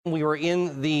We were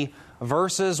in the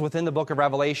verses within the book of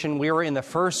Revelation. We were in the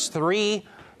first 3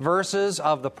 verses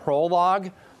of the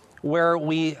prologue, where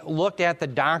we looked at the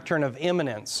doctrine of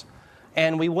imminence.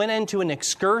 And we went into an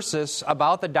excursus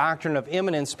about the doctrine of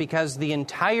imminence because the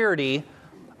entirety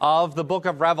of the book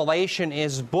of Revelation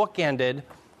is bookended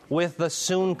with the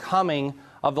soon coming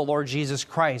of the Lord Jesus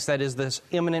Christ. That is, this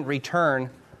imminent return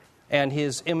and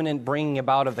His imminent bringing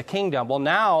about of the kingdom. Well,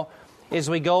 now, as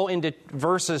we go into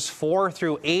verses 4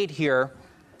 through 8 here,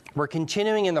 we're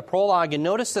continuing in the prologue, and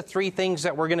notice the 3 things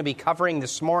that we're going to be covering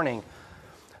this morning.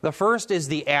 The first is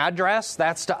the address,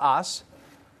 that's to us.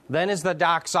 Then is the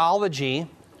doxology.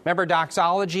 Remember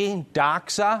doxology,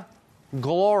 doxa,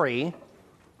 glory,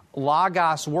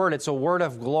 logos word, it's a word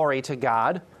of glory to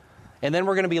God. And then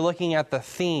we're going to be looking at the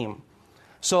theme.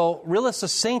 So really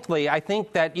succinctly, I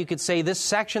think that you could say this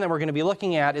section that we're going to be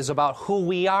looking at is about who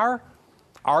we are,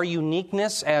 our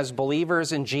uniqueness as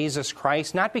believers in Jesus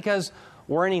Christ, not because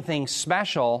we're anything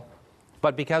special,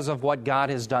 but because of what God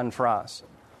has done for us.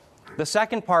 The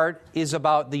second part is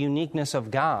about the uniqueness of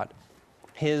God,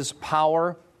 His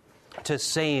power to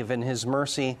save and His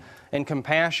mercy and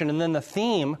compassion. And then the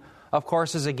theme, of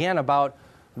course, is again about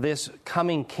this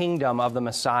coming kingdom of the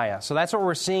Messiah. So that's what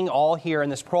we're seeing all here in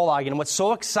this prologue. And what's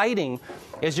so exciting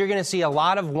is you're going to see a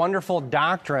lot of wonderful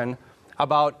doctrine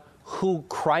about who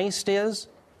Christ is,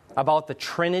 about the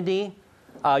Trinity.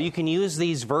 You can use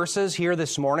these verses here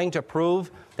this morning to prove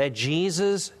that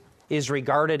Jesus is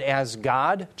regarded as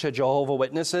God to Jehovah's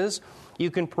Witnesses.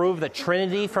 You can prove the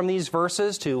Trinity from these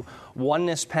verses to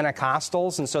oneness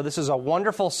Pentecostals. And so this is a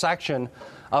wonderful section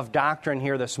of doctrine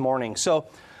here this morning. So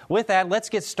with that, let's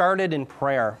get started in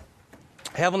prayer.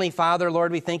 Heavenly Father,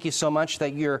 Lord, we thank you so much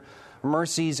that your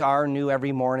mercies are new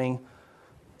every morning.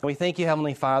 And we thank you,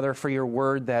 Heavenly Father, for your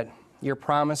word, that your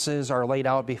promises are laid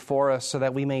out before us so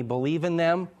that we may believe in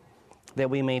them,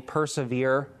 that we may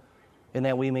persevere, and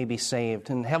that we may be saved.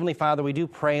 And Heavenly Father, we do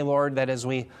pray, Lord, that as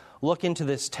we look into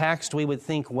this text, we would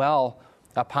think well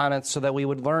upon it so that we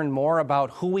would learn more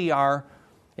about who we are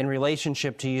in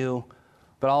relationship to you,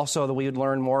 but also that we would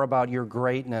learn more about your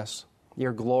greatness,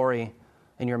 your glory,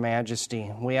 and your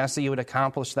majesty. We ask that you would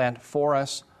accomplish that for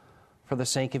us for the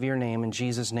sake of your name. In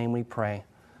Jesus' name we pray.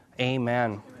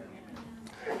 Amen.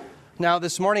 Now,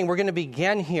 this morning, we're going to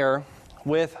begin here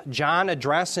with John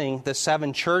addressing the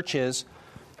 7 churches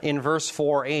in verse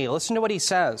 4a. Listen to what he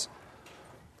says.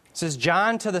 It says,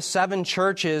 John to the 7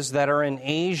 churches that are in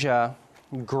Asia,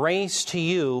 grace to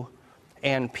you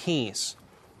and peace.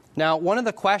 Now, one of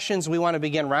the questions we want to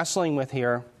begin wrestling with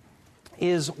here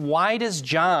is, why does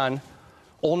John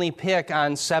only pick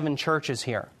on 7 churches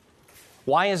here?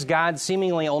 Why is God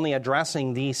seemingly only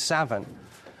addressing these 7?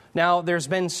 Now, there's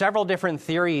been several different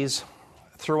theories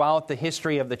throughout the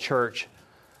history of the church.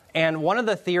 And one of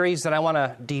the theories that I want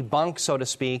to debunk, so to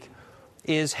speak,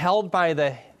 is held by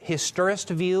the historist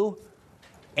view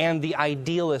and the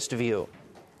idealist view.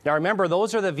 Now remember,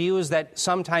 those are the views that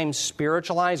sometimes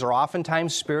spiritualize or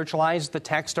oftentimes spiritualize the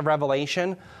text of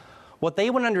Revelation. What they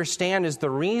would understand is the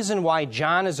reason why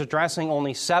John is addressing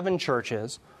only 7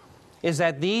 churches is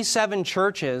that these 7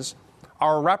 churches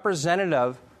are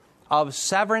representative of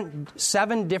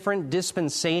seven different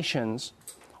dispensations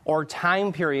or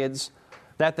time periods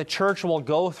that the church will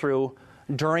go through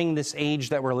during this age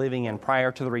that we're living in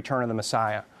prior to the return of the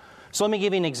Messiah. So let me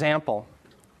give you an example.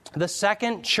 The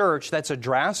second church that's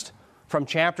addressed from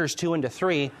chapters 2 into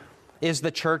 3 is the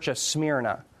church of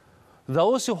Smyrna.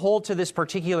 Those who hold to this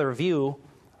particular view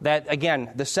that,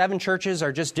 again, the 7 churches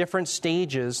are just different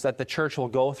stages that the church will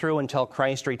go through until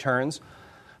Christ returns.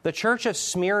 The church of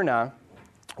Smyrna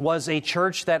was a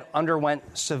church that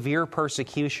underwent severe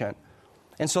persecution.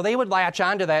 And so they would latch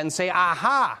onto that and say,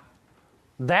 aha,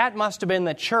 that must have been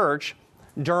the church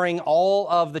during all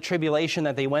of the tribulation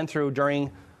that they went through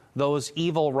during those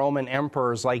evil Roman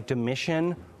emperors like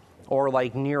Domitian or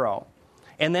like Nero.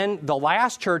 And then the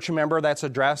last church, remember, that's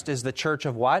addressed is the church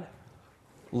of what?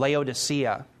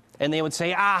 Laodicea. And they would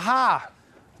say, aha,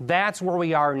 that's where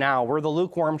we are now. We're the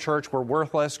lukewarm church. We're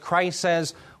worthless. Christ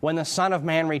says, when the Son of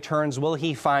Man returns, will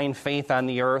he find faith on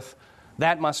the earth?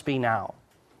 That must be now.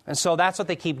 And so that's what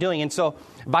they keep doing. And so,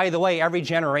 by the way, every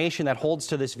generation that holds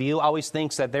to this view always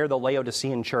thinks that they're the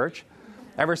Laodicean church,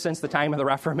 ever since the time of the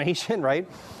Reformation, right?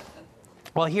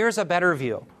 Well, here's a better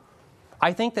view.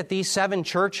 I think that these 7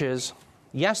 churches,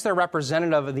 yes, they're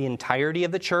representative of the entirety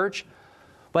of the church,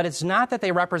 but it's not that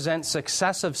they represent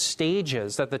successive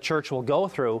stages that the church will go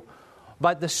through,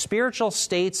 but the spiritual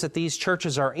states that these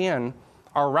churches are in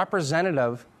are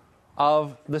representative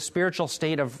of the spiritual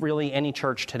state of really any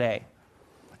church today.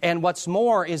 And what's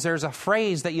more is there's a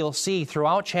phrase that you'll see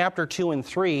throughout chapter 2 and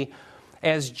 3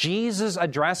 as Jesus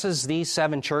addresses these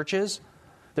 7 churches,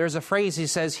 there's a phrase, he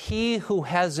says, "He who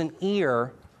has an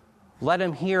ear, let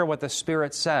him hear what the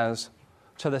Spirit says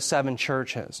to the 7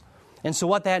 churches." And so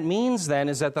what that means then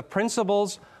is that the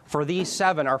principles for these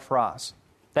 7 are for us.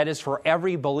 That is for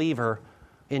every believer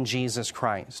in Jesus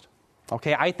Christ.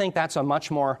 Okay, I think that's a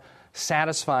much more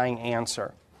satisfying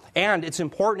answer. And it's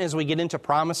important as we get into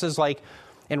promises like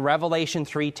in Revelation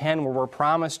 3:10, where we're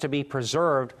promised to be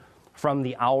preserved from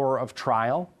the hour of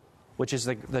trial, which is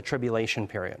the tribulation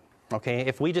period. Okay,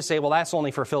 if we just say, well, that's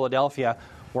only for Philadelphia,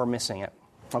 we're missing it.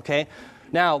 Okay,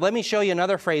 now let me show you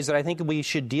another phrase that I think we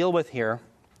should deal with here,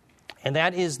 and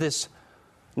that is this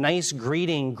nice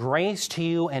greeting, "Grace to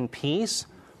you and peace."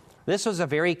 This was a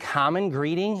very common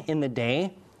greeting in the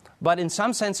day, but in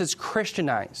some sense it's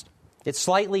Christianized. It's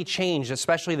slightly changed,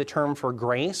 especially the term for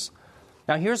grace.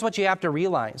 Now here's what you have to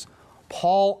realize.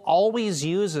 Paul always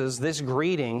uses this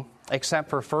greeting, except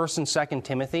for 1 and 2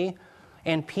 Timothy,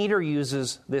 and Peter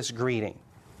uses this greeting.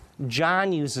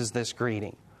 John uses this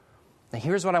greeting. Now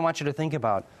here's what I want you to think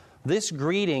about. This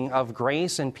greeting of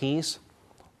grace and peace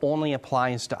only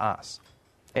applies to us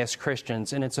as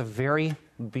Christians, and it's a very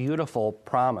beautiful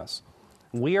promise.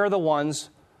 We are the ones,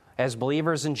 as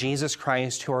believers in Jesus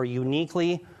Christ, who are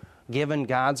uniquely given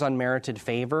God's unmerited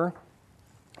favor,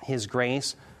 His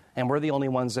grace, and we're the only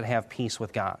ones that have peace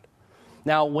with God.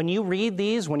 Now, when you read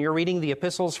these, when you're reading the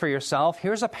epistles for yourself,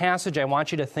 here's a passage I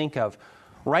want you to think of.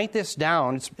 Write this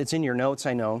down. It's in your notes,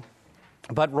 I know.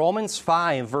 But Romans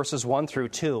 5, verses 1 through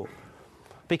 2.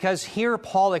 Because here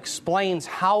Paul explains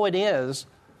how it is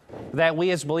that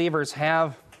we as believers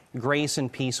have grace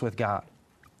and peace with God.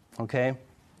 Okay?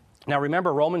 Now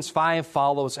remember, Romans 5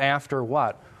 follows after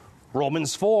what?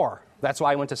 Romans 4. That's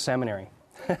why I went to seminary.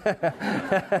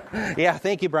 Yeah,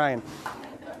 thank you, Brian.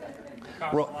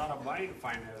 Costs a lot of money to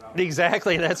find that out.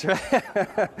 Exactly, that's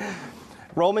right.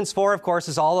 Romans 4, of course,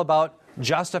 is all about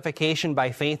justification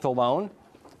by faith alone.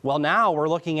 Well, now we're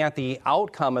looking at the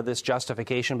outcome of this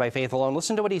justification by faith alone.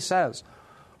 Listen to what he says.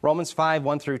 Romans 5,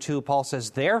 1 through 2, Paul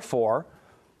says, "Therefore,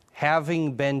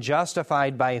 having been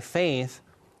justified by faith,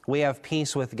 we have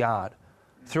peace with God,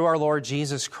 through our Lord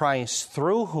Jesus Christ,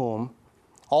 through whom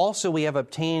also we have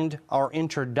obtained our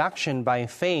introduction by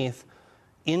faith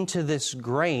into this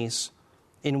grace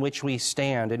in which we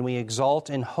stand, and we exult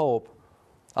in hope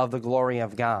of the glory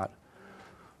of God."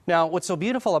 Now, what's so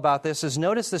beautiful about this is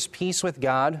notice this peace with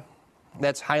God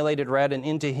that's highlighted red and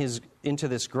into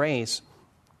this grace.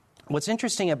 What's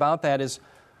interesting about that is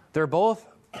they're both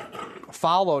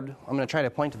followed, I'm going to try to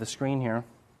point to the screen here.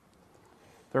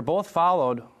 They're both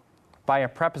followed by a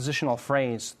prepositional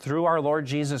phrase, "through our Lord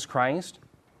Jesus Christ,"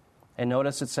 and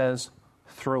notice it says,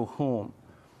 "through whom."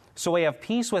 So we have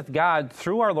peace with God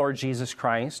through our Lord Jesus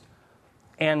Christ,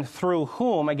 and through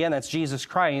whom, again, that's Jesus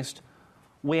Christ,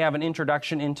 we have an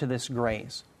introduction into this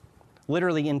grace,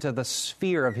 literally into the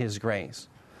sphere of His grace.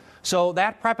 So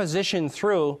that preposition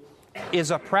 "through"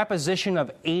 is a preposition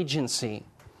of agency.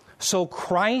 So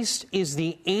Christ is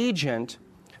the agent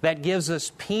that gives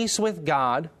us peace with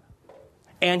God,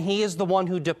 and He is the one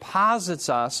who deposits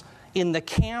us in the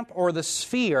camp or the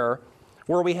sphere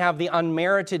where we have the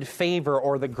unmerited favor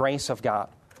or the grace of God.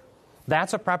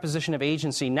 That's a preposition of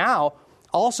agency. Now,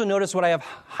 also notice what I have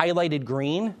highlighted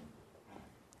green.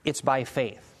 It's by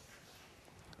faith.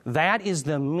 That is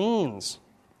the means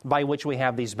by which we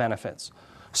have these benefits.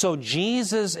 So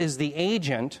Jesus is the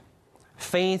agent,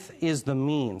 faith is the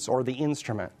means or the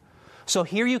instrument. So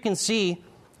here you can see,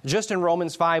 just in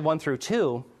Romans 5, 1 through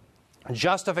 2,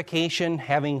 justification,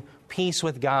 having peace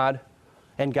with God,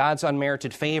 and God's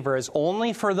unmerited favor is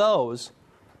only for those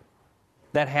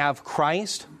that have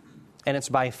Christ, and it's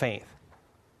by faith.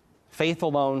 Faith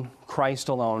alone, Christ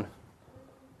alone,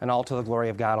 and all to the glory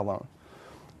of God alone.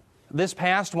 This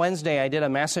past Wednesday, I did a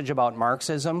message about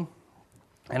Marxism,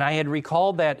 and I had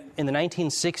recalled that in the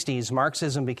 1960s,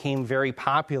 Marxism became very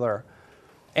popular.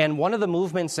 And one of the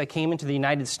movements that came into the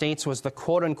United States was the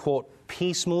quote-unquote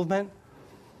peace movement.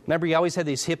 Remember, you always had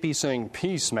these hippies saying,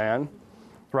 "Peace, man,"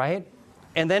 right?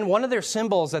 And then one of their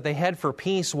symbols that they had for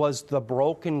peace was the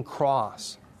broken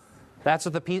cross. That's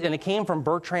what the peace, and it came from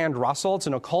Bertrand Russell. It's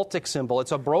an occultic symbol.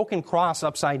 It's a broken cross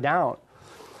upside down.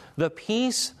 The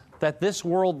peace that this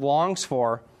world longs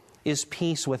for is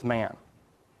peace with man.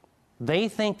 They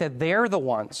think that they're the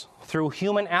ones, through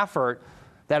human effort,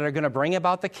 that are going to bring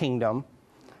about the kingdom.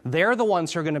 They're the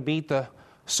ones who are going to beat the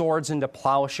swords into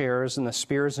plowshares and the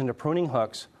spears into pruning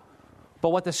hooks. But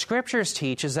what the Scriptures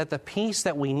teach is that the peace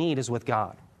that we need is with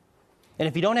God. And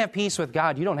if you don't have peace with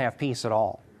God, you don't have peace at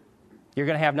all. You're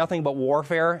going to have nothing but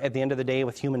warfare at the end of the day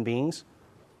with human beings,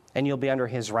 and you'll be under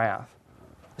His wrath.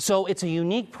 So it's a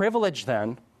unique privilege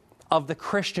then of the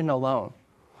Christian alone.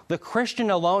 The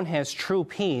Christian alone has true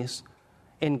peace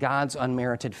in God's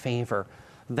unmerited favor.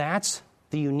 That's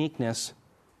the uniqueness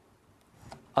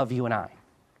of you and I.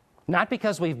 Not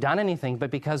because we've done anything,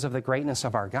 but because of the greatness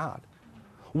of our God.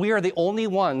 We are the only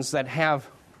ones that have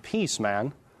peace,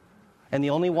 man, and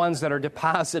the only ones that are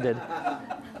deposited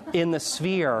in the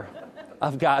sphere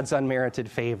of God's unmerited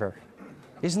favor.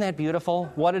 Isn't that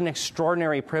beautiful? What an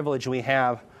extraordinary privilege we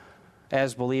have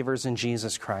as believers in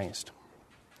Jesus Christ.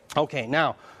 Okay,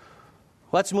 now,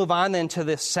 let's move on then to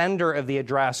the sender of the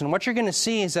address. And what you're going to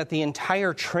see is that the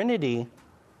entire Trinity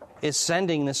is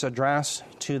sending this address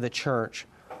to the church.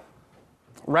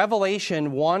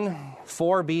 Revelation 1,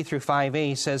 4b through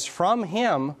 5a says, "From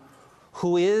him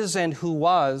who is and who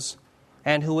was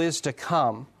and who is to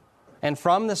come, and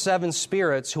from the seven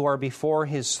spirits who are before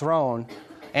his throne,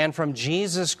 and from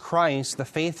Jesus Christ, the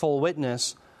faithful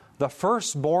witness, the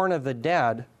firstborn of the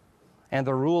dead, and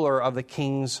the ruler of the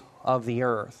kings of the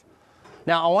earth."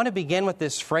 Now, I want to begin with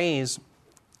this phrase,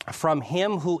 "from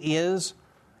him who is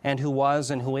and who was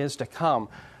and who is to come."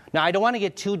 Now, I don't want to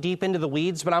get too deep into the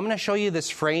weeds, but I'm going to show you this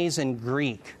phrase in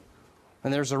Greek.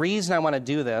 And there's a reason I want to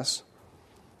do this.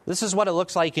 This is what it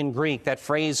looks like in Greek, that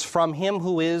phrase, "from him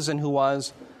who is and who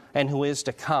was and who is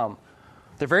to come."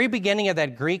 The very beginning of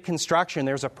that Greek construction,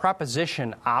 there's a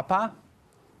preposition, apa.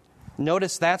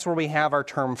 Notice that's where we have our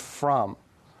term from.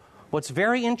 What's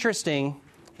very interesting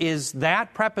is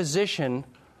that preposition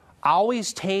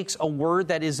always takes a word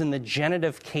that is in the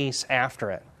genitive case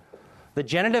after it. The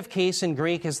genitive case in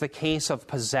Greek is the case of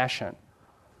possession.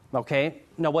 Okay?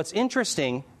 Now, what's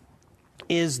interesting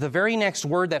is the very next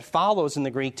word that follows in the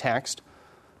Greek text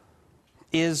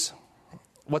is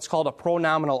what's called a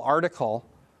pronominal article.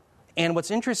 And what's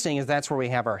interesting is that's where we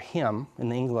have our him in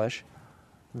the English.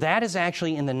 That is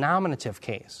actually in the nominative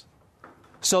case.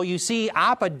 So you see,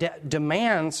 apa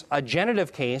demands a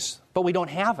genitive case, but we don't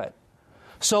have it.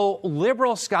 So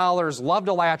liberal scholars love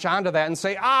to latch onto that and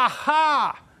say,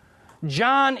 aha!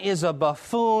 John is a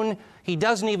buffoon. He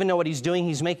doesn't even know what he's doing.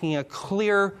 He's making a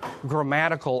clear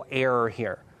grammatical error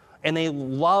here. And they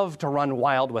love to run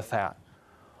wild with that.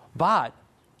 But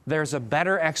there's a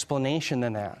better explanation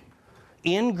than that.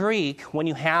 In Greek, when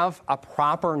you have a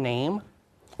proper name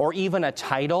or even a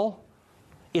title,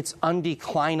 it's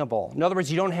undeclinable. In other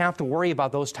words, you don't have to worry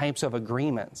about those types of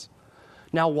agreements.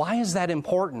 Now, why is that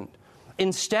important?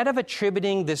 Instead of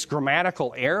attributing this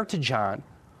grammatical error to John,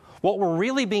 what we're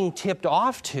really being tipped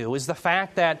off to is the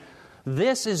fact that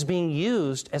this is being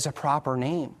used as a proper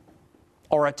name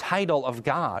or a title of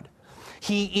God.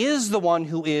 He is the one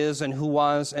who is and who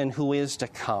was and who is to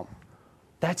come.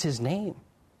 That's his name.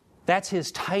 That's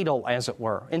his title, as it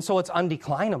were. And so it's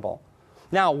undeclinable.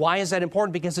 Now, why is that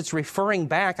important? Because it's referring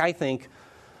back, I think,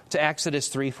 to Exodus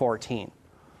 3:14.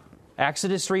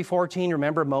 Exodus 3:14,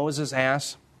 remember Moses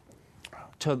asked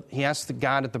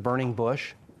God at the burning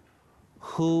bush,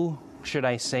 "Who should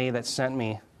I say that sent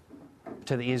me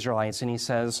to the Israelites?" And he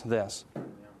says this,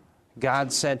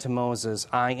 God said to Moses,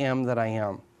 "I am that I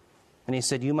am." And he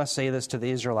said, "You must say this to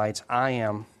the Israelites, I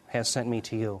am has sent me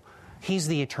to you." He's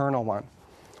the eternal one.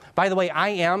 By the way, I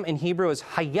am in Hebrew is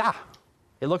hayah.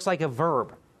 It looks like a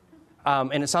verb.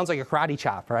 And it sounds like a karate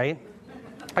chop, right?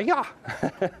 Hayah.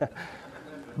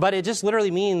 But it just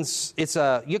literally means, it's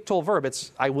a yuktal verb.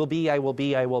 It's I will be, I will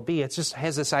be, I will be. It just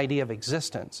has this idea of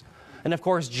existence. And of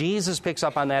course, Jesus picks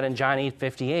up on that in John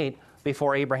 8:58.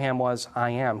 Before Abraham was, I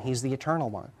am. He's the eternal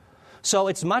one. So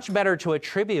it's much better to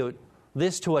attribute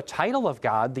this to a title of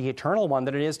God, the eternal one,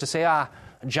 than it is to say,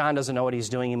 John doesn't know what he's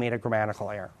doing. He made a grammatical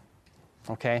error.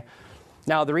 Okay?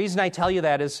 Now, the reason I tell you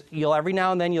that is every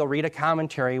now and then you'll read a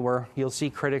commentary where you'll see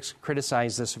critics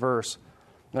criticize this verse.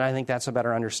 And I think that's a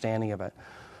better understanding of it.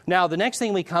 Now, the next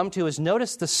thing we come to is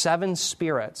notice the seven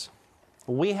spirits.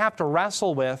 We have to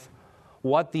wrestle with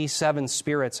what these seven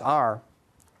spirits are.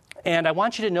 And I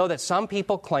want you to know that some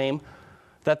people claim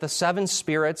that the seven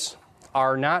spirits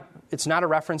it's not a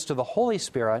reference to the Holy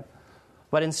Spirit,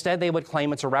 but instead they would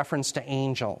claim it's a reference to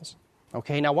angels.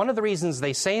 Okay, now one of the reasons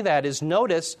they say that is,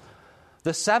 notice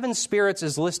the seven spirits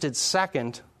is listed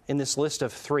second in this list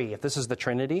of three, if this is the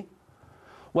Trinity.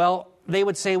 Well, they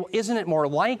would say, isn't it more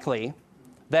likely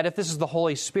that if this is the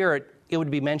Holy Spirit, it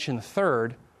would be mentioned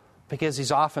third, because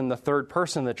he's often the third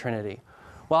person of the Trinity?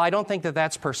 Well, I don't think that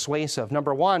that's persuasive.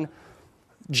 Number one,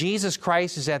 Jesus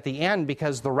Christ is at the end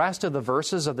because the rest of the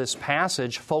verses of this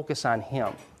passage focus on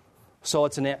him. So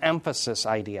it's an emphasis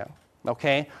idea,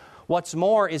 okay? What's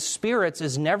more is spirits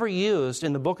is never used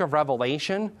in the book of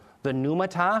Revelation, the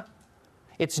pneumata.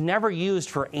 It's never used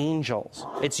for angels.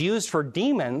 It's used for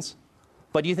demons,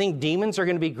 but do you think demons are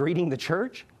going to be greeting the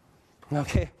church?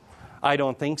 Okay? I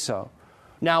don't think so.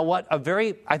 Now,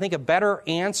 I think a better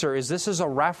answer is this is a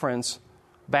reference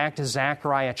back to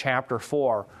Zechariah chapter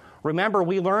 4. Remember,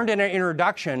 we learned in our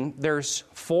introduction, there's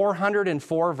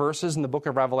 404 verses in the book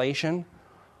of Revelation.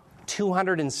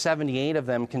 278 of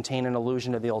them contain an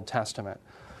allusion to the Old Testament.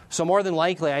 So more than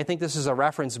likely, I think this is a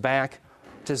reference back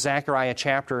to Zechariah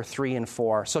chapter 3 and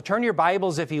 4. So turn your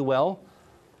Bibles, if you will,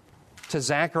 to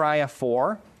Zechariah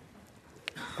 4,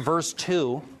 verse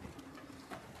 2.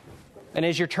 And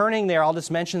as you're turning there, I'll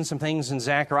just mention some things in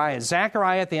Zechariah.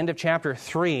 Zechariah, at the end of chapter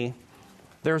 3,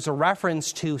 there's a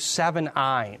reference to 7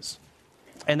 eyes.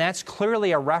 And that's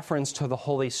clearly a reference to the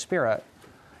Holy Spirit.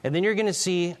 And then you're going to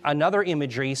see another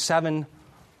imagery, 7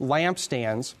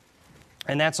 lampstands.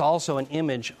 And that's also an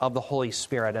image of the Holy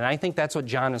Spirit. And I think that's what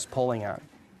John is pulling on.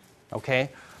 Okay?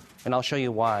 And I'll show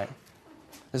you why.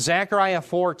 Zechariah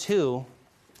 4:2.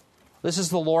 This is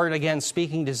the Lord again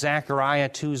speaking to Zechariah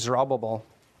to Zerubbabel.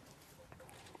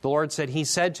 The Lord said, He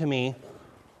said to me,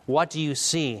 what do you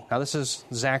see? Now this is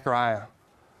Zechariah.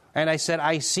 And I said,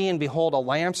 I see and behold a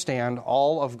lampstand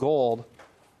all of gold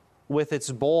with its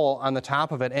bowl on the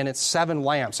top of it and its 7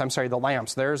 lamps. I'm sorry, the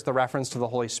lamps. There's the reference to the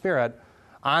Holy Spirit.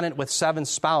 On it with 7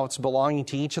 spouts belonging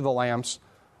to each of the lamps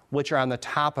which are on the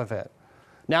top of it.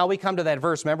 Now we come to that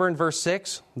verse. Remember in verse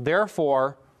 6?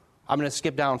 Therefore, I'm going to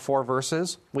skip down 4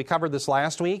 verses. We covered this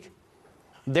last week.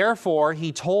 Therefore,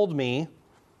 he told me,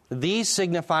 these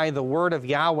signify the word of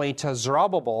Yahweh to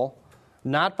Zerubbabel,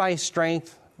 not by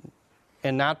strength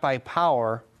and not by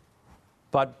power,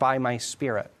 but by my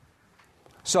Spirit.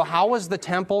 So how was the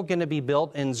temple going to be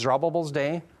built in Zerubbabel's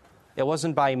day? It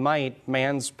wasn't by might,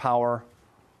 man's power,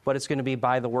 but it's going to be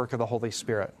by the work of the Holy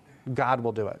Spirit. God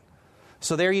will do it.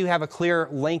 So there you have a clear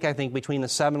link, I think, between the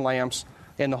 7 lamps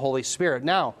and the Holy Spirit.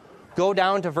 Now, go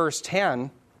down to verse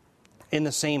 10 in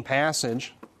the same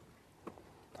passage.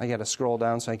 I got to scroll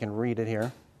down so I can read it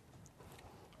here.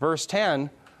 Verse 10,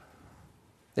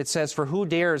 it says, for who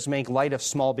dares make light of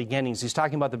small beginnings? He's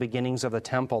talking about the beginnings of the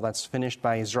temple that's finished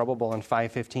by Zerubbabel in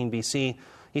 515 BC.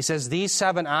 He says, these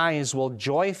 7 eyes will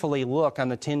joyfully look on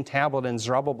the tin tablet in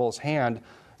Zerubbabel's hand.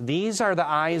 These are the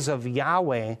eyes of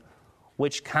Yahweh,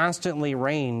 which constantly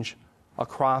range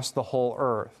across the whole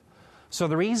earth. So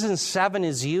the reason 7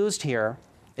 is used here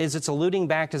is it's alluding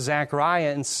back to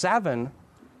Zechariah, and 7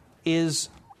 is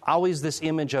always this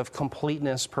image of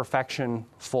completeness, perfection,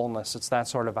 fullness. It's that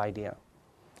sort of idea.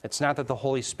 It's not that the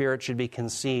Holy Spirit should be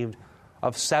conceived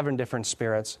of 7 different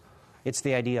spirits. It's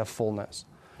the idea of fullness.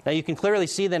 Now you can clearly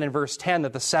see then in verse 10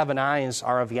 that the 7 eyes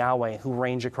are of Yahweh who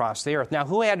range across the earth. Now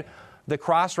who had the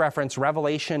cross-reference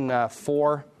Revelation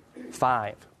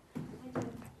 4:5?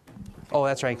 Oh,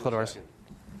 that's right, Clitoris.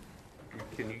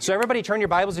 So everybody turn your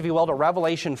Bibles, if you will, to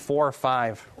Revelation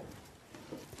 4:5.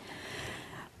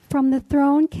 From the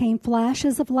throne came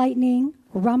flashes of lightning,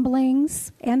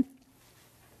 rumblings, and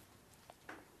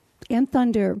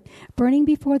thunder. Burning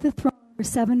before the throne were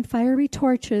 7 fiery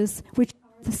torches, which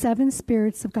are the 7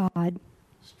 spirits of God.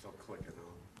 Still clicking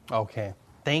on. Okay.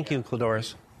 Thank you,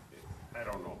 Clitoris. I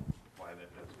don't know why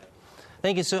that does that.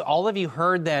 Thank you. So all of you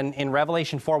heard then in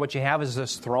Revelation 4, what you have is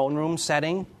this throne room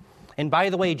setting. And by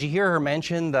the way, did you hear her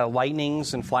mention the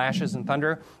lightnings and flashes and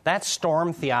thunder? That's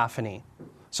storm theophany.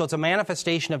 So it's a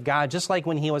manifestation of God, just like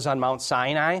when he was on Mount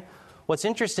Sinai. What's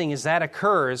interesting is that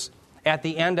occurs at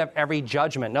the end of every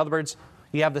judgment. In other words,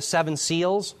 you have the 7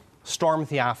 seals, storm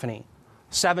theophany.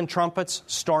 7 trumpets,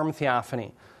 storm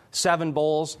theophany. 7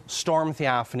 bowls, storm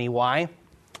theophany. Why?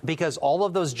 Because all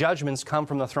of those judgments come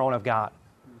from the throne of God.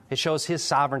 It shows his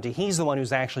sovereignty. He's the one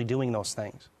who's actually doing those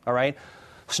things. All right?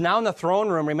 So now in the throne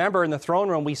room, remember in the throne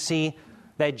room we see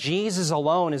that Jesus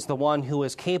alone is the one who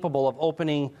is capable of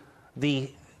opening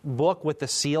the book with the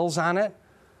seals on it.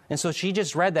 And so she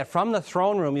just read that from the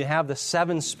throne room you have the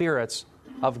 7 spirits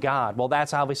of God. Well,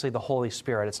 that's obviously the Holy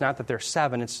Spirit. It's not that there's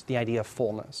 7, it's the idea of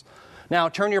fullness. Now,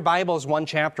 turn your Bibles 1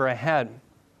 chapter ahead.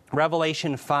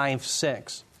 Revelation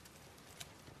 5:6.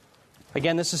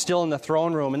 Again, this is still in the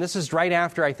throne room, and this is right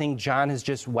after I think John has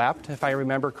just wept, if I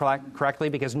remember correctly,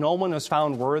 because no one was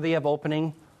found worthy of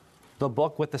opening the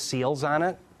book with the seals on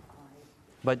it.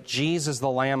 But Jesus, the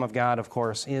Lamb of God, of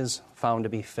course, is found to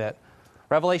be fit.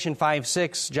 Revelation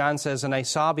 5:6, John says, and I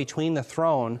saw between the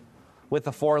throne with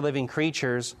the 4 living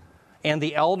creatures and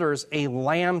the elders a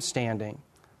lamb standing,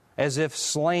 as if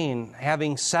slain,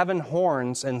 having 7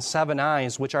 horns and 7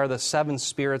 eyes, which are the 7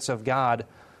 spirits of God,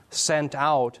 sent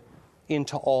out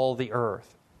into all the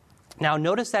earth. Now,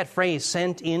 notice that phrase,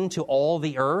 sent into all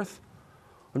the earth.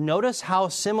 Notice how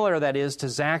similar that is to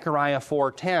Zechariah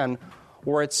 4:10,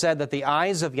 where it said that the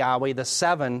eyes of Yahweh, the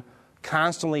 7,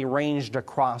 constantly ranged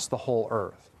across the whole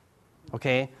earth.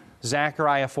 Okay?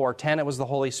 Zechariah 4:10, it was the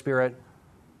Holy Spirit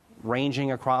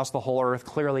ranging across the whole earth.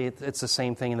 Clearly, it's the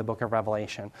same thing in the book of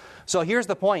Revelation. So here's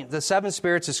the point. The seven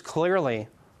spirits is clearly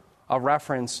a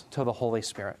reference to the Holy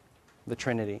Spirit. The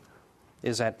Trinity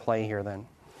is at play here then.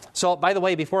 So, by the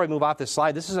way, before I move off this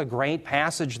slide, this is a great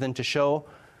passage then to show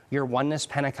your oneness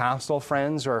Pentecostal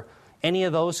friends or any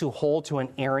of those who hold to an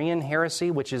Arian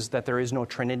heresy, which is that there is no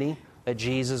Trinity, that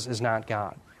Jesus is not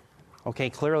God. Okay,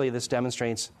 clearly this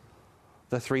demonstrates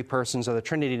the three persons of the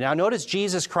Trinity. Now notice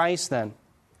Jesus Christ then.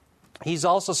 He's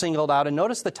also singled out, and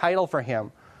notice the title for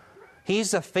him.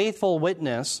 He's the faithful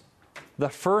witness, the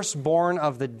firstborn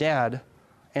of the dead,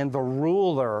 and the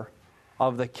ruler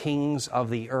of the kings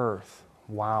of the earth.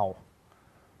 Wow.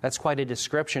 That's quite a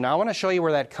description. Now, I want to show you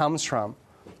where that comes from.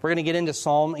 We're going to get into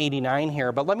Psalm 89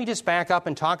 here, but let me just back up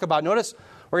and talk about, notice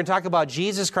we're going to talk about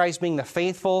Jesus Christ being the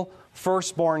faithful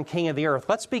firstborn king of the earth.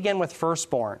 Let's begin with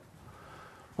firstborn.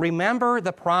 Remember,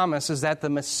 the promise is that the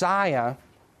Messiah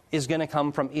is going to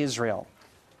come from Israel.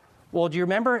 Well, do you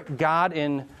remember God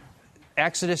in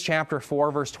Exodus chapter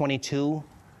 4, verse 22?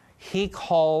 He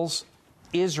calls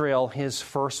Israel his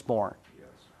firstborn. Yes.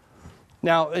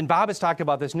 Now, and Bob has talked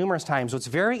about this numerous times. What's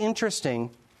very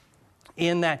interesting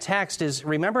in that text is,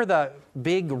 remember the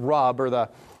big rub or the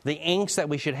angst that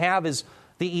we should have is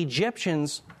the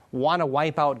Egyptians want to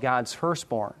wipe out God's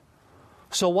firstborn.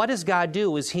 So what does God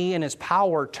do? Is he in his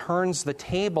power turns the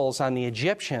tables on the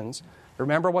Egyptians.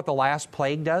 Remember what the last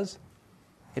plague does?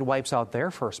 It wipes out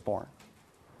their firstborn.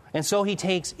 And so he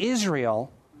takes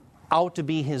Israel out to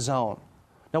be his own.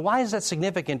 Now why is that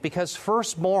significant? Because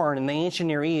firstborn in the ancient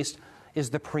Near East is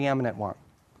the preeminent one.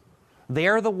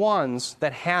 They're the ones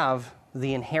that have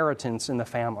the inheritance in the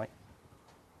family.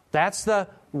 That's the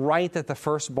right that the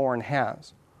firstborn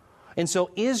has. And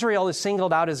so Israel is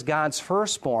singled out as God's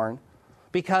firstborn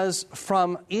because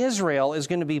from Israel is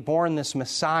going to be born this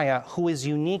Messiah who is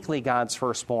uniquely God's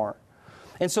firstborn.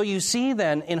 And so you see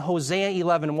then in Hosea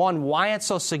 11:1 why it's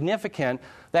so significant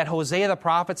that Hosea the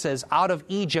prophet says, out of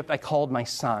Egypt I called my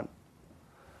son.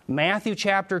 Matthew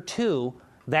chapter 2,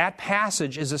 that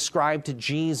passage is ascribed to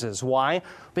Jesus. Why?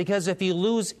 Because if you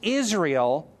lose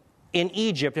Israel in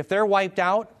Egypt, if they're wiped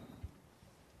out,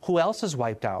 who else is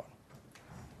wiped out?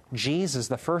 Jesus,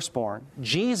 the firstborn.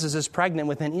 Jesus is pregnant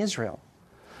within Israel.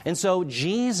 And so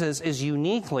Jesus is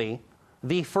uniquely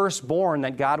the firstborn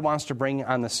that God wants to bring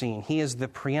on the scene. He is the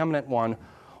preeminent one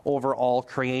over all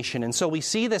creation. And so we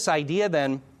see this idea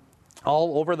then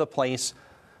all over the place,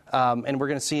 and we're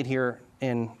going to see it here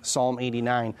in Psalm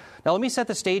 89. Now let me set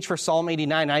the stage for Psalm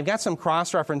 89. I've got some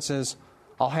cross-references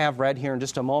I'll have read here in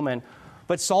just a moment.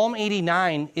 But Psalm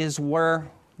 89 is where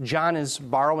John is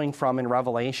borrowing from in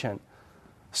Revelation.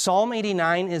 Psalm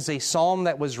 89 is a psalm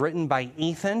that was written by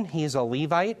Ethan. He is a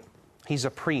Levite. He's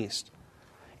a priest.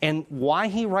 And why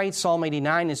he writes Psalm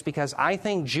 89 is because I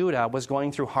think Judah was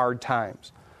going through hard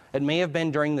times. It may have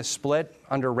been during the split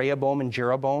under Rehoboam and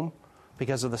Jeroboam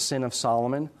because of the sin of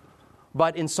Solomon.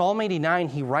 But in Psalm 89,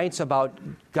 he writes about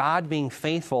God being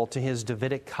faithful to his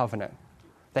Davidic covenant,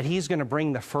 that he's going to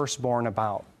bring the firstborn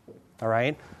about. All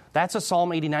right? That's what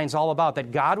Psalm 89 is all about,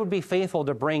 that God would be faithful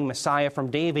to bring Messiah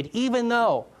from David, even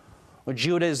though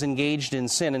Judah is engaged in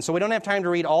sin. And so we don't have time to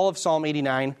read all of Psalm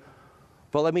 89,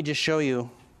 but let me just show you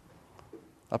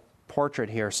a portrait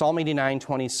here. Psalm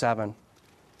 89:27.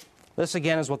 This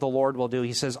again is what the Lord will do.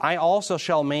 He says, I also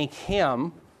shall make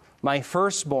him, my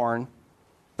firstborn,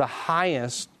 the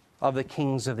highest of the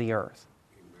kings of the earth.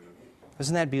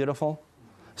 Isn't that beautiful?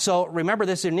 So remember,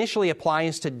 this initially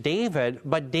applies to David,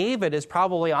 but David is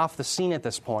probably off the scene at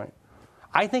this point.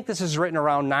 I think this is written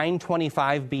around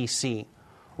 925 BC,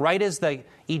 right as the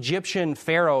Egyptian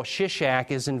pharaoh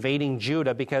Shishak is invading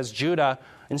Judah, because Judah,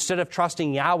 instead of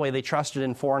trusting Yahweh, they trusted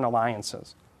in foreign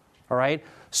alliances. All right?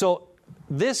 So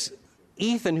this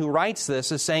Ethan who writes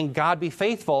this is saying, God, be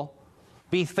faithful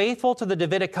to the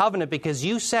Davidic covenant, because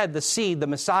you said the seed, the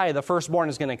Messiah, the firstborn,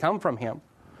 is going to come from him.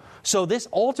 So this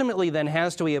ultimately then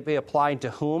has to be applied to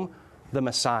whom? The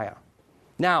Messiah.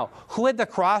 Now, who had the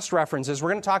cross references? We're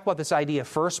going to talk about this idea of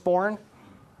firstborn,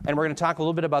 and we're going to talk a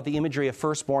little bit about the imagery of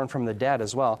firstborn from the dead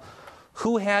as well.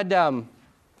 Who had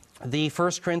the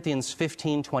 1 Corinthians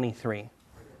 15:23?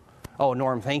 Oh,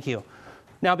 Norm, thank you.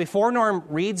 Now, before Norm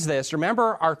reads this,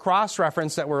 remember our cross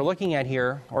reference that we're looking at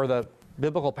here, or the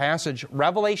biblical passage,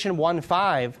 Revelation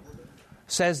 1:5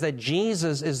 says that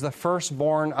Jesus is the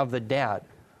firstborn of the dead.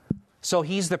 So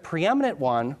he's the preeminent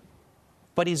one,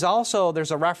 but he's also, there's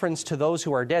a reference to those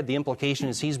who are dead. The implication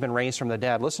is he's been raised from the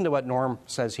dead. Listen to what Norm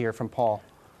says here from Paul.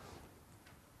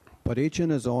 But each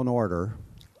in his own order,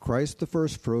 Christ the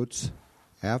firstfruits,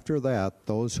 after that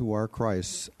those who are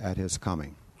Christ's at his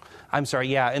coming. I'm sorry,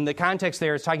 yeah. In the context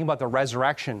there, it's talking about the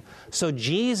resurrection. So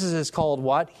Jesus is called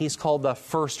what? He's called the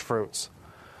first fruits.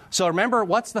 So remember,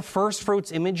 what's the first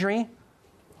fruits imagery?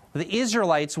 The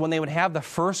Israelites, when they would have the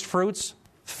first fruits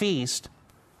feast,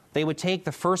 they would take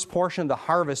the first portion of the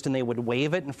harvest and they would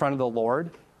wave it in front of the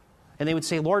Lord. And they would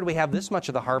say, Lord, we have this much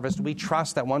of the harvest. We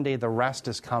trust that one day the rest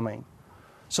is coming.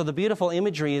 So the beautiful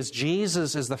imagery is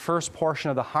Jesus is the first portion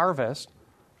of the harvest,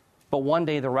 but one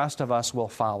day the rest of us will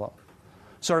follow.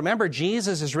 So remember,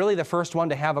 Jesus is really the first one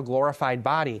to have a glorified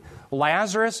body.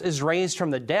 Lazarus is raised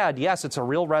from the dead. Yes, it's a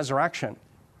real resurrection.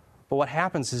 But what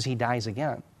happens is he dies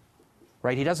again.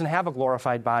 Right? He doesn't have a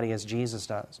glorified body as Jesus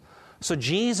does. So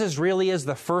Jesus really is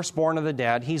the firstborn of the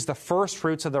dead. He's the first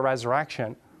fruits of the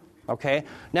resurrection. Okay?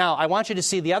 Now, I want you to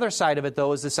see the other side of it,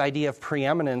 though, is this idea of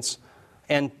preeminence,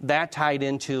 and that tied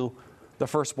into the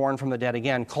firstborn from the dead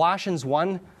again. Colossians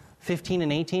 1:15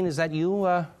 and 18, is that you?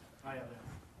 I have it.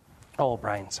 Oh,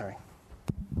 Brian, sorry.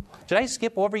 Did I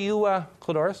skip over you,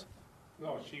 Clodoris?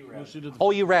 No, she read.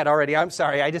 Oh, you read already. I'm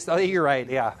sorry. You're right.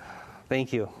 Yeah.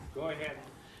 Thank you. Go ahead.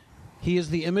 He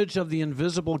is the image of the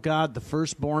invisible God, the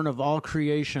firstborn of all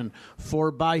creation.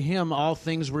 For by him all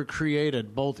things were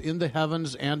created, both in the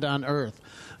heavens and on earth,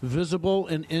 visible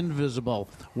and invisible,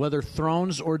 whether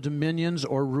thrones or dominions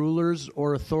or rulers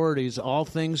or authorities. All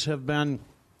things have been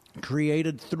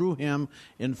created through him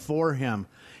and for him.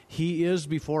 He is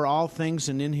before all things,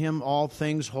 and in him all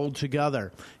things hold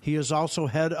together. He is also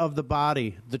head of the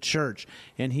body, the church,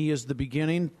 and he is the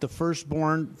beginning, the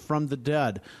firstborn from the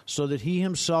dead, so that he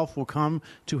himself will come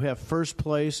to have first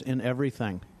place in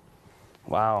everything.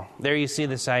 Wow. There you see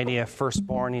this idea of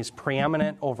firstborn. He's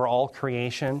preeminent over all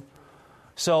creation.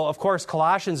 So, of course,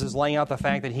 Colossians is laying out the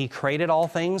fact that he created all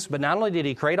things, but not only did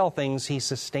he create all things, he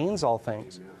sustains all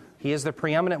things. He is the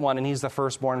preeminent one, and he's the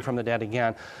firstborn from the dead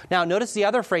again. Now, notice the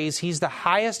other phrase, he's the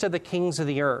highest of the kings of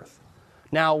the earth.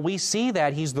 Now, we see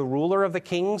that he's the ruler of the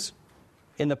kings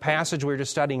in the passage we were just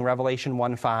studying, Revelation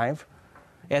 1:5.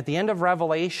 At the end of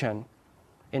Revelation,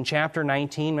 in chapter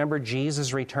 19, remember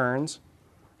Jesus returns,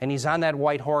 and he's on that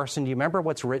white horse, and do you remember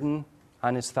what's written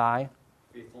on his thigh?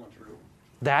 Faithful and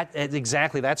true.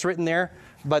 Exactly, that's written there.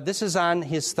 But this is on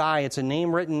his thigh. It's a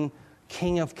name written,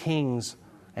 King of Kings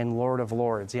and Lord of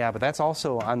Lords. Yeah, but that's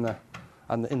also in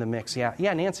the mix. Yeah,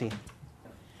 Nancy.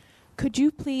 Could you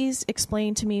please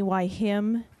explain to me why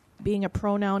him being a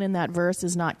pronoun in that verse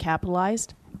is not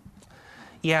capitalized?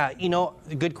 Yeah,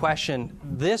 good question.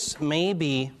 This may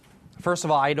be, first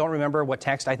of all, I don't remember what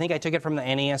text. I think I took it from the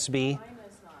NASB. Mine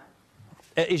is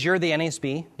not. Is yours the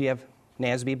NASB? Do you have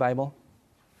NASB Bible?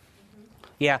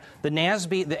 Mm-hmm. Yeah, the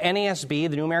NASB,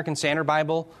 the New American Standard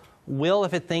Bible, will,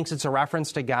 if it thinks it's a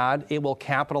reference to God, it will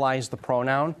capitalize the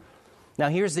pronoun. Now,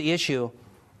 here's the issue.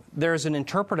 There's an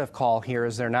interpretive call here,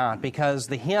 is there not? Because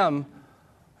the him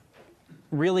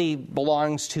really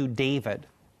belongs to David,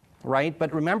 right?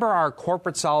 But remember our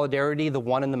corporate solidarity, the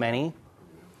one and the many?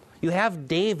 You have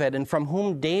David, and from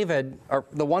whom David, or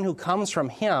the one who comes from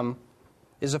him,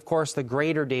 is, of course, the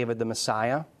greater David, the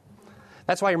Messiah.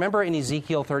 That's why, remember in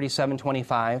Ezekiel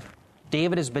 37:25,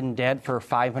 David has been dead for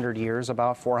 500 years,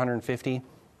 about 450.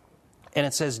 And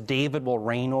it says David will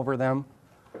reign over them.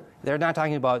 They're not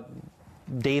talking about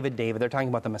David. They're talking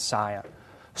about the Messiah.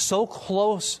 So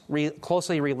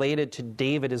closely related to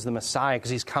David is the Messiah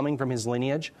because he's coming from his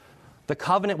lineage. The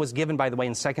covenant was given, by the way,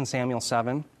 in 2 Samuel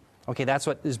 7. Okay, that's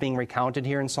what is being recounted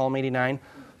here in Psalm 89.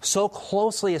 So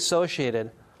closely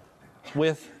associated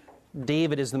with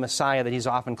David is the Messiah that he's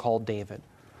often called David.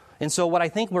 And so what I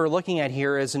think we're looking at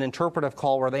here is an interpretive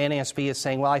call where the NASB is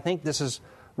saying, well, I think this is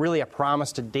really a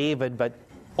promise to David, but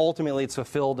ultimately it's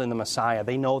fulfilled in the Messiah.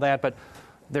 They know that, but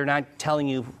they're not telling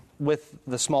you with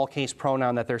the small case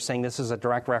pronoun that they're saying this is a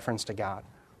direct reference to God.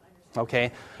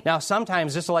 Okay? Now,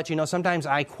 sometimes, just to let you know, sometimes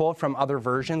I quote from other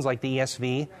versions like the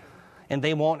ESV, and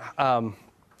they won't,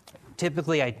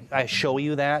 typically I show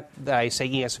you that I say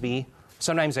ESV.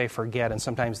 Sometimes I forget, and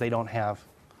sometimes they don't have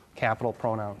capital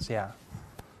pronouns. Yeah.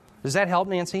 Does that help,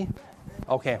 Nancy?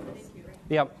 Okay.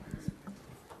 Yep.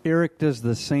 Eric, does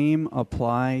the same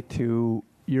apply to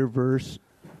your verse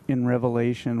in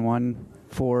Revelation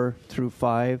 1:4 through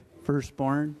 5,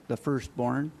 firstborn, the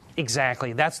firstborn?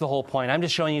 Exactly. That's the whole point. I'm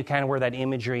just showing you kind of where that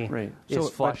imagery is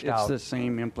fleshed out. It's the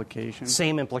same implication?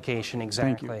 Same implication,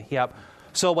 exactly. Thank you. Yep.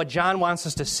 So what John wants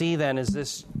us to see then is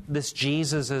this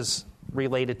Jesus is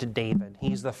related to David.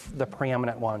 He's the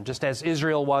preeminent one, just as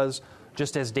Israel was,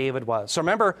 just as David was. So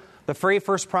remember, the very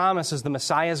first promise is the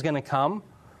Messiah is going to come.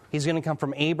 He's going to come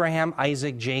from Abraham,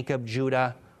 Isaac, Jacob,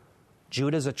 Judah.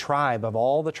 Judah's a tribe. Of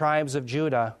all the tribes of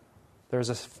Judah, there's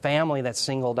a family that's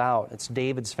singled out. It's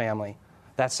David's family.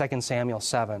 That's 2 Samuel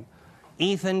 7.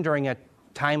 Ethan, during a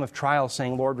time of trial,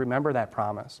 saying, Lord, remember that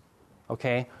promise.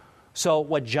 Okay? So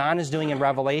what John is doing in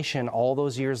Revelation all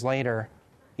those years later,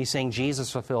 he's saying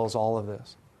Jesus fulfills all of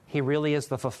this. He really is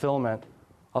the fulfillment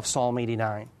of Psalm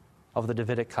 89, of the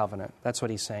Davidic covenant. That's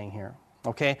what he's saying here.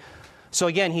 Okay? So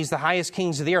again, he's the highest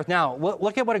kings of the earth. Now,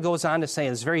 look at what it goes on to say.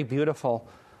 It's very beautiful.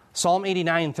 Psalm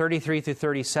 89, 33 through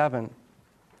 37.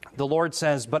 The Lord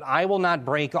says, but I will not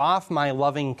break off my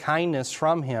loving kindness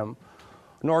from him,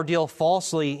 nor deal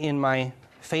falsely in my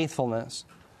faithfulness.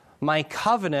 My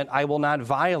covenant I will not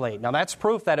violate. Now that's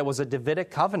proof that it was a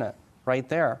Davidic covenant right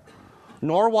there.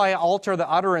 Nor will I alter the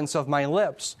utterance of my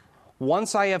lips.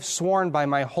 Once I have sworn by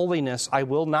my holiness, I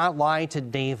will not lie to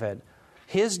David.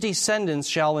 His descendants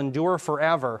shall endure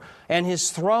forever, and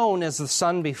his throne is the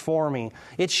sun before me.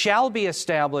 It shall be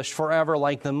established forever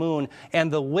like the moon,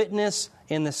 and the witness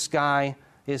in the sky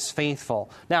is faithful.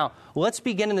 Now, let's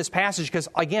begin in this passage, because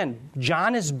again,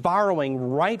 John is borrowing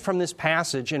right from this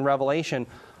passage in Revelation.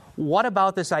 What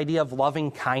about this idea of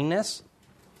loving kindness?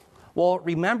 Well,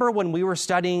 remember when we were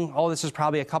studying, this is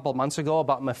probably a couple of months ago,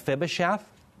 about Mephibosheth?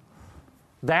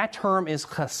 That term is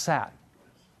chesed.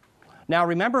 Now,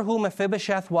 remember who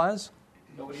Mephibosheth was?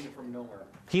 Nobody from nowhere.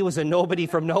 He was a nobody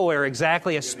from nowhere,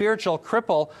 exactly, a spiritual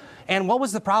cripple. And what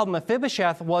was the problem?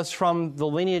 Mephibosheth was from the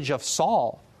lineage of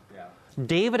Saul. Yeah.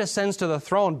 David ascends to the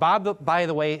throne. Bob, by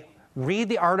the way, read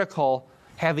the article,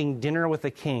 Having Dinner with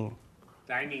the King.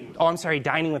 Dining.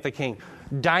 Dining with the King.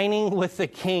 Dining with the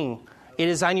King. It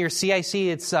is on your CIC.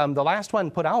 It's the last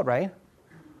one put out, right?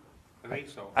 I think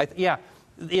so. Yeah.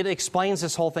 It explains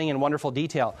this whole thing in wonderful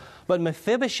detail. But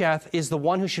Mephibosheth is the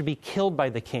one who should be killed by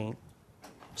the king.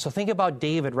 So think about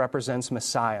David represents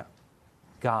Messiah,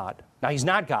 God. Now, he's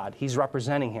not God. He's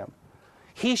representing him.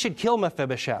 He should kill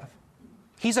Mephibosheth.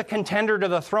 He's a contender to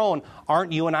the throne.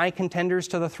 Aren't you and I contenders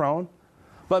to the throne?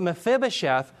 But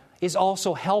Mephibosheth is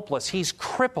also helpless. He's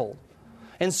crippled.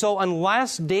 And so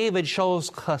unless David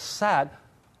shows chesed,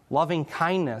 loving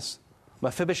kindness,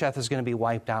 Mephibosheth is going to be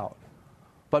wiped out.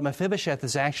 But Mephibosheth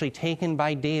is actually taken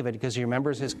by David because he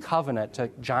remembers his covenant to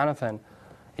Jonathan,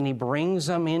 and he brings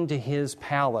him into his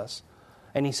palace.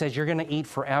 And he says, you're going to eat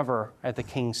forever at the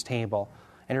king's table.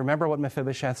 And remember what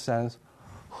Mephibosheth says?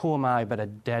 Who am I but a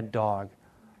dead dog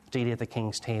to eat at the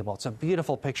king's table? It's a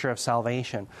beautiful picture of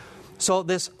salvation. So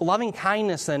this loving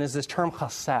kindness then is this term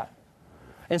chesed.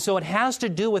 And so it has to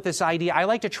do with this idea. I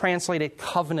like to translate it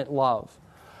covenant love.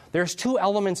 There's two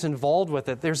elements involved with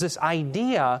it. There's this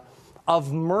idea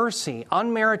of mercy,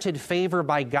 unmerited favor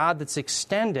by God that's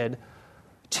extended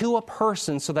to a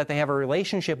person so that they have a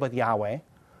relationship with Yahweh.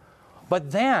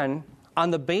 But then, on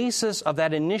the basis of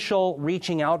that initial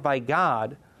reaching out by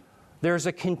God, there's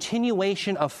a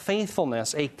continuation of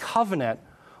faithfulness, a covenant,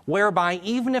 whereby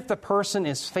even if the person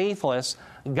is faithless,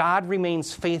 God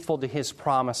remains faithful to his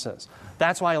promises.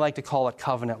 That's why I like to call it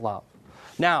covenant love.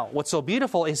 Now, what's so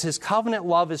beautiful is his covenant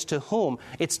love is to whom?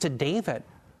 It's to David.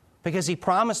 Because he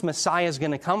promised Messiah is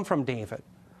going to come from David.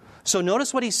 So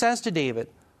notice what he says to David.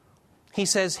 He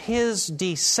says, his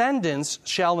descendants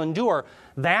shall endure.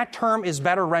 That term is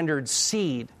better rendered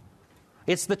seed.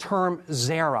 It's the term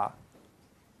zerah,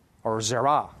 or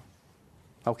zerah.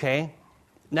 Okay?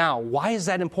 Now, why is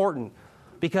that important?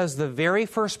 Because the very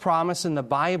first promise in the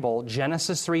Bible,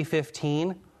 Genesis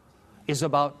 3:15, is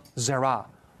about zerah.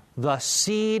 The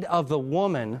seed of the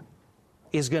woman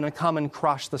is going to come and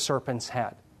crush the serpent's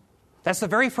head. That's the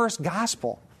very first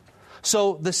gospel.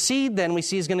 So the seed then we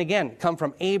see is going to again come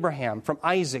from Abraham, from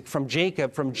Isaac, from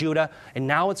Jacob, from Judah, and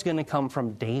now it's going to come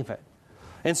from David.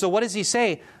 And so what does he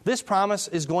say? This promise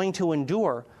is going to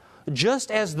endure. Just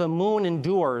as the moon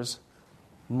endures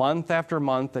month after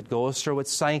month that goes through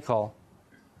its cycle,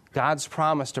 God's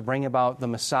promise to bring about the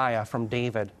Messiah from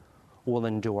David will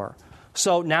endure.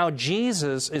 So now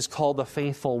Jesus is called the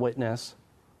faithful witness.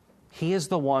 He is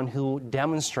the one who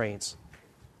demonstrates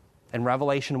in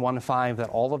Revelation 1:5 that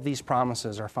all of these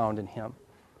promises are found in him.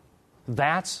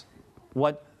 That's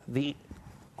what the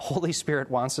Holy Spirit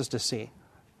wants us to see.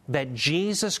 That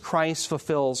Jesus Christ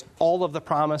fulfills all of the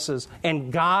promises,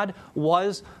 and God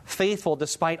was faithful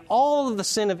despite all of the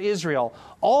sin of Israel,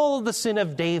 all of the sin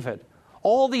of David,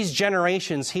 all these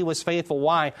generations he was faithful.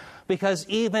 Why? Because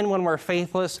even when we're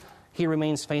faithless, he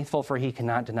remains faithful, for he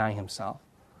cannot deny himself.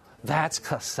 That's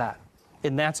chesed.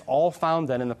 And that's all found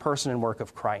then in the person and work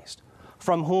of Christ,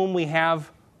 from whom we have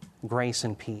grace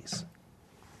and peace.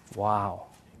 Wow.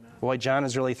 Amen. Boy, John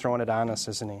is really throwing it on us,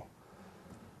 isn't he?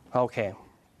 Okay.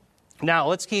 Now,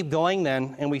 let's keep going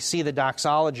then, and we see the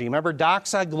doxology. Remember,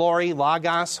 doxa, glory,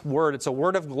 logos, word. It's a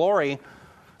word of glory,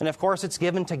 and of course, it's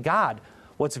given to God.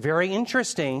 What's very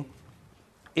interesting,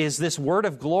 is this word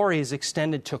of glory is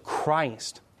extended to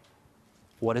Christ.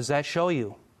 What does that show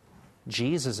you?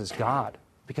 Jesus is God,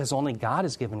 because only God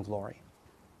is given glory.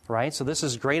 Right? So this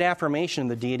is great affirmation of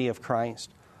the deity of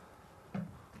Christ.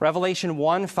 Revelation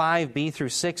 1:5b through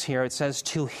 6 here, it says,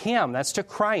 to Him, that's to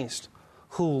Christ,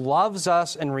 who loves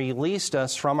us and released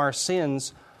us from our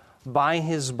sins by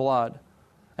His blood.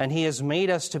 And He has made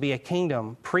us to be a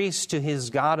kingdom, priests to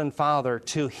His God and Father.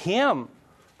 To Him,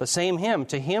 the same Him,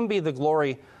 to Him be the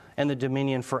glory and the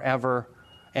dominion forever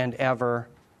and ever.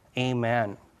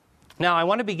 Amen. Now, I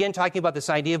want to begin talking about this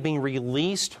idea of being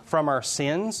released from our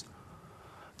sins.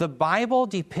 The Bible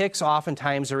depicts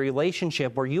oftentimes a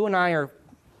relationship where you and I are,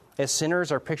 as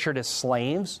sinners, are pictured as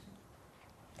slaves,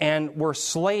 and we're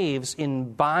slaves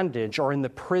in bondage or in the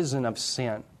prison of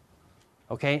sin.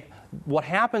 Okay? What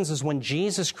happens is when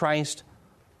Jesus Christ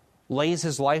lays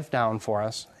His life down for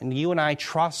us, and you and I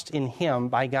trust in Him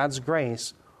by God's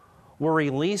grace, we're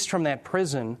released from that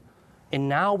prison, and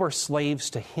now we're slaves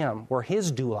to Him. We're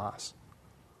His doulos.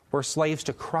 We're slaves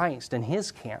to Christ and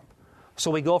His camp. So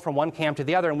we go from one camp to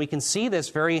the other, and we can see this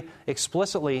very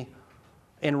explicitly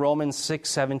in Romans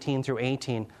 6:17 through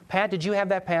 18. Pat, did you have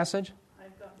that passage?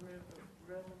 I've got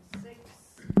Romans 6.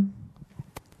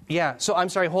 Yeah, so I'm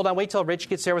sorry, hold on, wait till Rich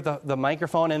gets there with the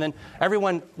microphone, and then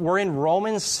everyone, we're in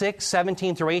Romans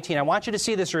 6:17 through 18. I want you to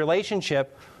see this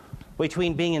relationship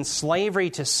between being in slavery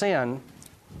to sin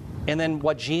and then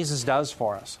what Jesus does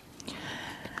for us.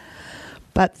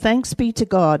 But thanks be to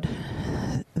God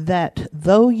that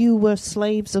though you were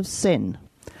slaves of sin,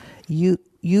 you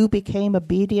became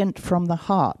obedient from the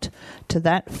heart to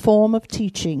that form of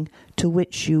teaching to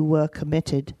which you were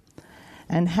committed.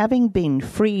 And having been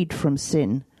freed from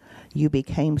sin, you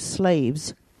became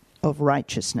slaves of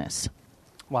righteousness.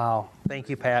 Wow. Thank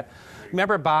you, Pat.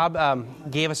 Remember,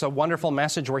 Bob gave us a wonderful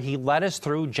message where he led us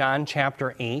through John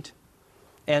chapter 8.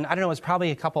 And I don't know, it was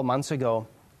probably a couple months ago.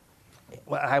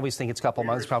 Well, I always think it's a couple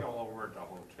months. Still over at the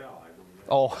hotel.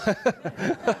 Oh,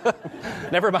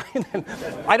 never mind.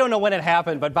 I don't know when it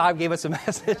happened, but Bob gave us a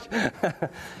message.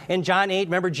 In John 8,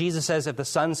 remember Jesus says, if the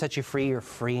Son sets you free, you're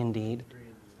free indeed.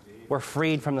 We're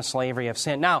freed from the slavery of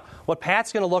sin. Now, what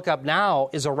Pat's going to look up now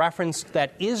is a reference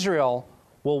that Israel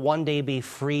will one day be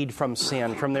freed from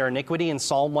sin, from their iniquity in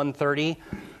Psalm 130,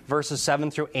 verses 7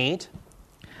 through 8.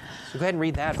 So go ahead and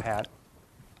read that, Pat.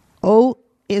 O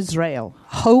Israel,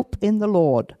 hope in the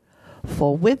Lord,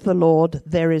 for with the Lord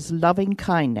there is loving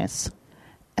kindness,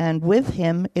 and with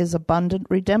Him is abundant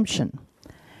redemption,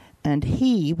 and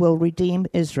He will redeem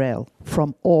Israel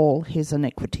from all his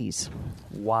iniquities.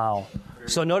 Wow.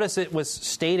 So notice it was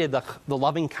stated, the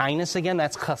loving kindness again,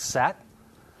 that's chesed.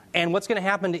 And what's going to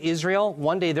happen to Israel?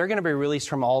 One day they're going to be released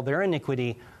from all their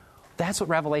iniquity. That's what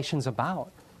Revelation's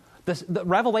about. The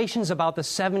Revelation's about the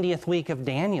 70th week of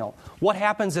Daniel. What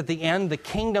happens at the end? The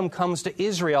kingdom comes to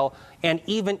Israel, and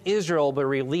even Israel will be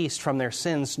released from their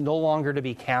sins, no longer to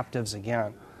be captives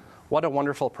again. What a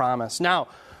wonderful promise. Now,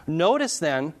 notice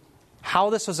then how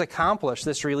this was accomplished,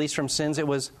 this release from sins. It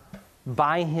was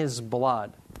by His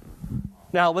blood.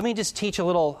 Now, let me just teach a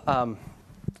little.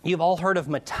 You've all heard of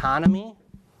metonymy.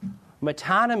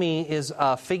 Metonymy is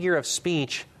a figure of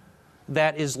speech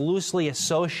that is loosely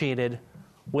associated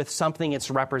with something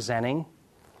it's representing.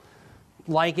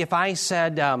 Like if I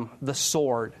said the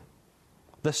sword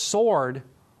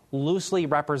loosely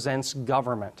represents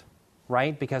government,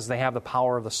 right? Because they have the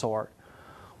power of the sword.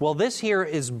 Well, this here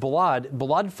is blood.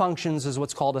 Blood functions as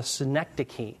what's called a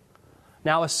synecdoche.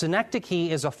 Now, a synecdoche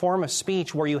is a form of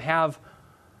speech where you have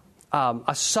a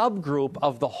subgroup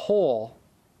of the whole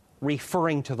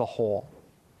referring to the whole.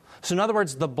 So in other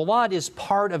words, the blood is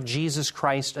part of Jesus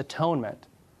Christ's atonement.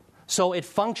 So it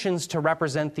functions to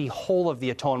represent the whole of the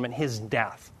atonement, His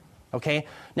death. Okay?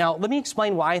 Now, let me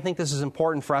explain why I think this is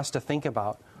important for us to think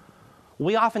about.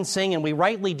 We often sing, and we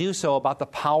rightly do so, about the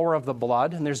power of the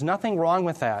blood, and there's nothing wrong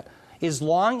with that, as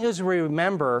long as we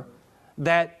remember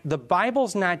that the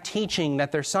Bible's not teaching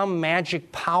that there's some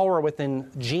magic power within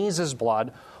Jesus'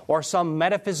 blood or some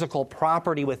metaphysical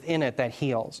property within it that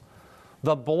heals.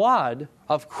 The blood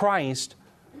of Christ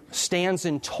stands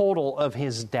in total of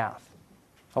His death.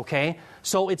 Okay?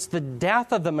 So it's the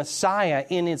death of the Messiah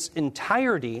in its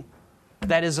entirety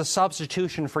that is a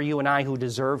substitution for you and I who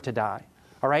deserve to die.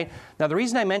 All right? Now, the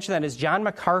reason I mention that is John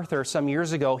MacArthur, some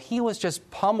years ago, he was just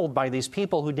pummeled by these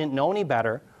people who didn't know any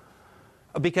better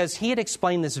because he had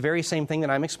explained this very same thing that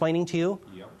I'm explaining to you.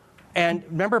 Yep. And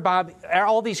remember, Bob,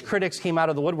 all these critics came out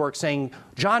of the woodwork saying,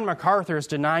 John MacArthur is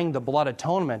denying the blood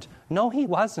atonement. No, he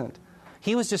wasn't.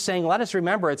 He was just saying, let us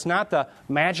remember, it's not the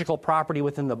magical property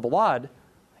within the blood.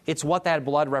 It's what that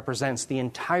blood represents, the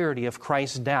entirety of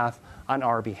Christ's death on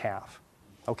our behalf.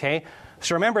 Okay?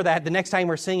 So remember that the next time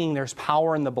we're singing there's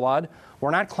power in the blood,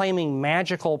 we're not claiming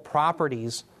magical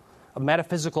properties,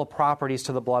 metaphysical properties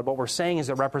to the blood. What we're saying is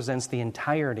it represents the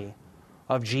entirety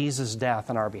of Jesus' death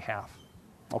on our behalf.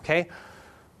 Okay?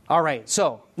 All right,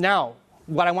 so now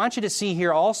what I want you to see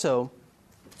here also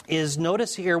is,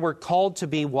 notice here we're called to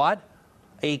be what?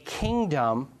 A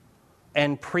kingdom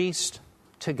and priest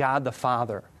to God the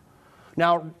Father.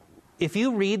 Now, if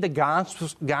you read the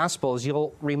Gospels,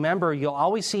 you'll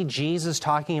always see Jesus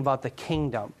talking about the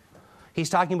kingdom. He's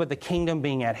talking about the kingdom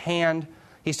being at hand.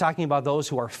 He's talking about those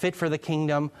who are fit for the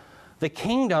kingdom. The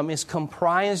kingdom is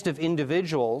comprised of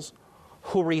individuals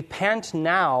who repent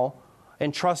now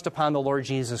and trust upon the Lord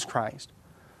Jesus Christ.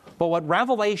 But what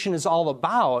Revelation is all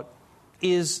about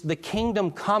is the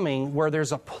kingdom coming where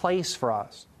there's a place for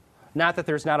us. Not that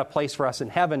there's not a place for us in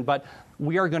heaven, but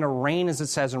we are going to reign, as it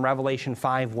says in Revelation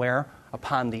 5, where?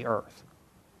 Upon the earth.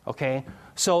 Okay?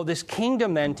 So this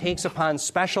kingdom then takes upon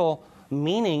special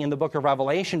meaning in the book of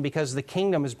Revelation because the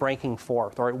kingdom is breaking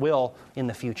forth, or it will in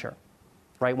the future,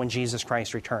 right, when Jesus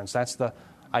Christ returns. That's the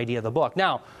idea of the book.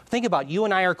 Now, think about it. You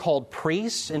and I are called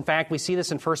priests. In fact, we see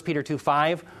this in 1 Peter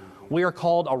 2:5. We are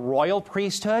called a royal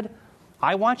priesthood.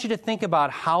 I want you to think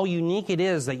about how unique it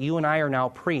is that you and I are now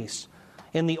priests.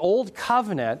 In the Old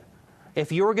Covenant,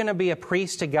 if you were going to be a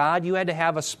priest to God, you had to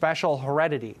have a special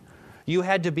heredity. You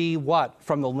had to be what?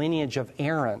 From the lineage of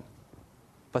Aaron.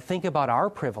 But think about our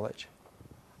privilege.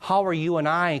 How are you and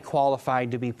I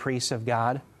qualified to be priests of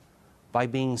God? By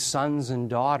being sons and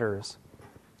daughters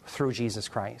through Jesus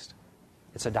Christ.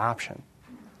 It's adoption.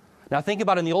 Now think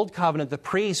about in the Old Covenant, the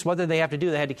priests, what did they have to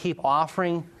do? They had to keep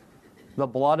offering the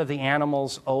blood of the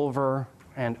animals over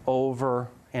and over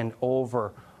and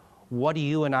over. What do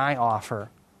you and I offer?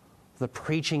 The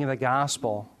preaching of the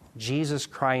gospel, Jesus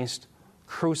Christ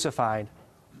crucified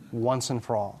once and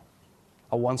for all.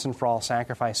 A once and for all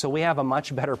sacrifice. So we have a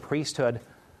much better priesthood.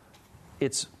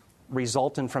 It's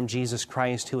resultant from Jesus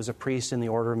Christ, who is a priest in the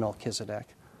order of Melchizedek.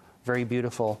 Very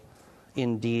beautiful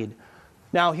indeed.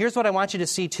 Now, here's what I want you to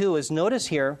see too, is notice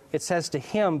here, it says, to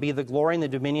him be the glory and the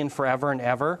dominion forever and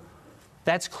ever.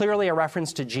 That's clearly a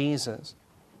reference to Jesus.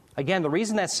 Again, the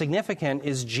reason that's significant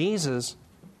is Jesus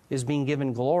is being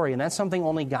given glory, and that's something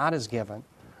only God is given.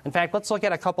 In fact, let's look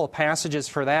at a couple of passages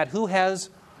for that. Who has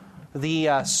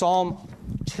the Psalm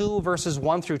 2, verses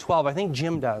 1 through 12? I think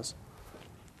Jim does.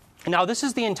 Now, this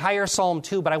is the entire Psalm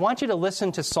 2, but I want you to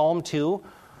listen to Psalm 2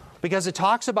 because it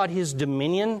talks about his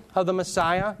dominion of the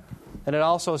Messiah, and it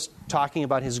also is talking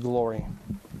about his glory.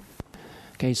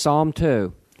 Okay, Psalm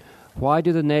 2. Why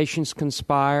do the nations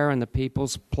conspire and the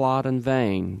peoples plot in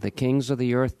vain? The kings of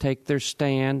the earth take their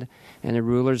stand, and the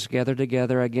rulers gather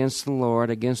together against the Lord,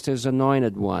 against his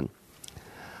anointed one.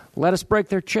 Let us break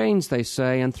their chains, they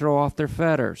say, and throw off their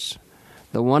fetters.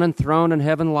 The one enthroned in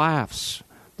heaven laughs.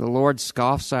 The Lord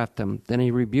scoffs at them. Then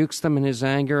he rebukes them in his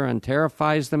anger and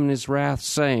terrifies them in his wrath,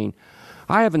 saying,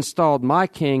 I have installed my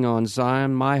king on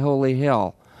Zion, my holy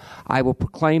hill. I will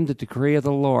proclaim the decree of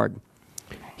the Lord.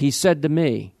 He said to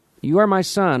me, You are my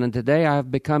son, and today I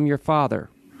have become your father.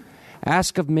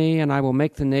 Ask of me, and I will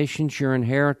make the nations your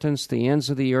inheritance, the ends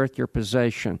of the earth your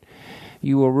possession.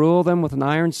 You will rule them with an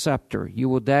iron scepter. You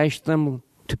will dash them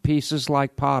to pieces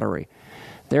like pottery.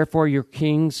 Therefore, your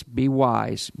kings, be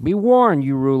wise. Be warned,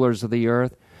 you rulers of the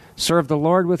earth. Serve the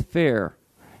Lord with fear,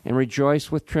 and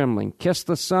rejoice with trembling. Kiss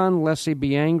the Son, lest he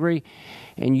be angry,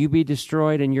 and you be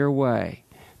destroyed in your way.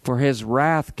 For his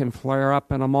wrath can flare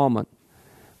up in a moment.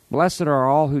 Blessed are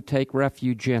all who take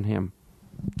refuge in him.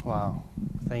 Wow.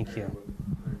 Thank you.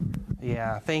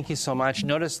 Yeah, thank you so much.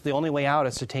 Notice the only way out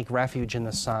is to take refuge in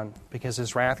the Son, because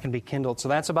his wrath can be kindled. So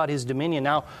that's about his dominion.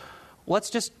 Now, let's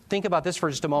just think about this for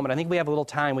just a moment. I think we have a little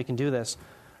time. We can do this.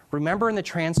 Remember in the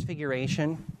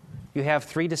Transfiguration, you have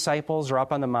 3 disciples are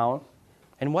up on the mount,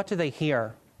 and what do they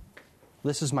hear?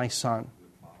 This is my Son.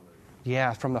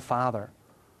 Yeah, from the Father.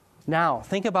 Now,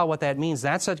 think about what that means.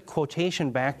 That's a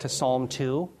quotation back to Psalm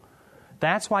 2.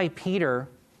 That's why Peter,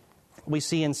 we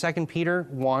see in 2 Peter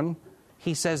 1,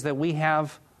 he says that we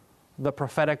have the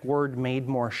prophetic word made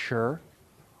more sure.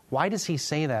 Why does he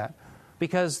say that?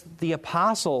 Because the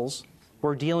apostles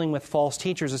were dealing with false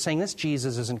teachers and saying, this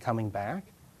Jesus isn't coming back.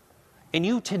 And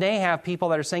you today have people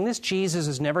that are saying, this Jesus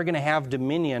is never going to have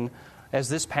dominion as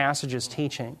this passage is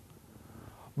teaching.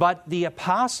 But the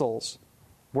apostles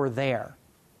were there.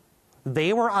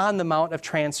 They were on the Mount of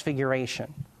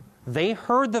Transfiguration. They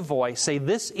heard the voice say,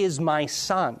 this is my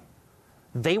Son.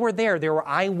 They were there. They were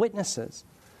eyewitnesses.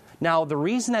 Now, the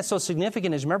reason that's so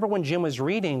significant is, remember when Jim was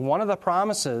reading, one of the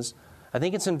promises, I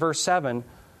think it's in verse 7,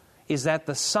 is that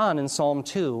the Son in Psalm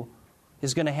 2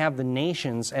 is going to have the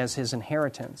nations as his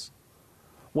inheritance.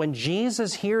 when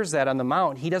Jesus hears that on the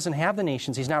mount, he doesn't have the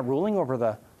nations. He's not ruling over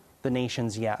the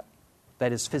nations yet,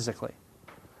 that is physically.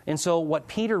 And so what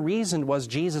Peter reasoned was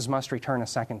Jesus must return a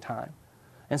second time.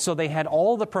 And so they had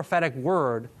all the prophetic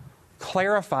word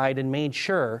clarified and made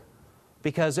sure,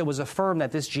 because it was affirmed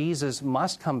that this Jesus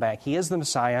must come back. He is the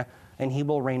Messiah, and he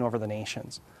will reign over the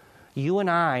nations. You and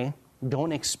I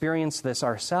don't experience this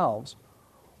ourselves.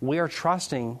 We are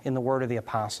trusting in the word of the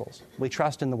apostles. We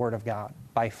trust in the word of God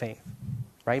by faith,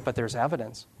 right? But there's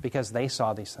evidence because they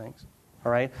saw these things,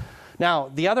 all right?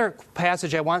 Now, the other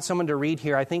passage I want someone to read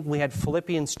here, I think we had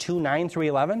Philippians 2, 9 through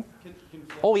 11.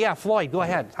 Oh, yeah, Floyd, go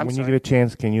ahead. When you get a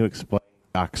chance, can you explain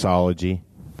doxology?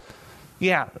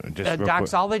 Yeah, Just real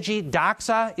doxology,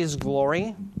 doxa is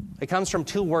glory. It comes from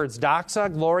two words,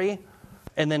 doxa, glory,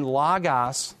 and then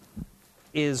logos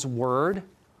is word.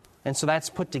 And so that's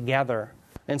put together.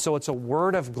 And so it's a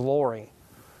word of glory.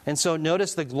 And so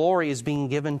notice the glory is being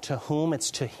given to whom? It's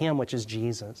to him, which is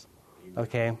Jesus.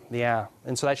 Okay, yeah.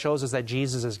 And so that shows us that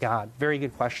Jesus is God. Very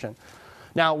good question.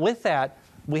 Now, with that,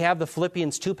 we have the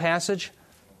Philippians 2 passage.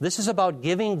 This is about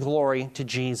giving glory to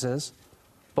Jesus.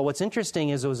 But what's interesting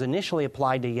is it was initially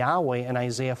applied to Yahweh in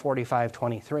Isaiah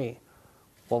 45:23.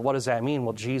 Well, what does that mean?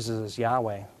 Well, Jesus is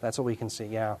Yahweh. That's what we can see,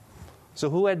 yeah. So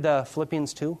who had the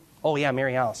Philippians 2? Oh, yeah,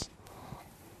 Mary Alice.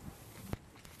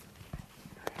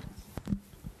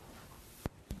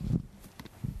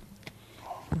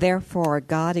 Therefore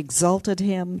God exalted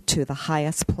him to the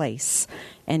highest place,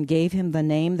 and gave him the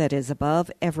name that is above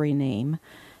every name,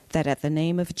 that at the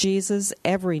name of Jesus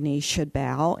every knee should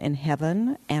bow in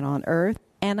heaven and on earth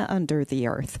and under the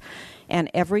earth, and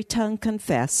every tongue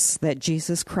confess that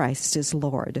Jesus Christ is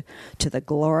Lord, to the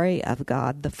glory of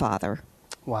God the Father.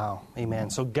 Wow,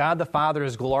 amen. So God the Father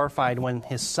is glorified when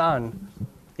his Son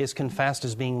is confessed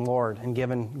as being Lord and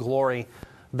given glory.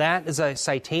 That is a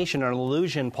citation or an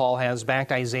allusion Paul has back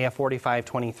to Isaiah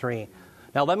 45:23.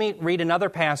 Now let me read another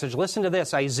passage. Listen to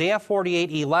this, Isaiah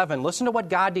 48:11. Listen to what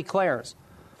God declares.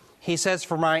 He says,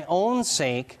 "For my own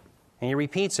sake," and he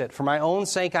repeats it, "for my own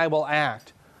sake I will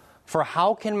act. For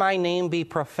how can my name be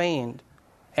profaned?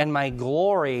 And my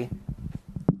glory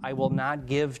I will not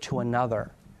give to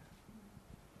another."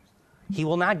 He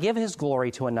will not give his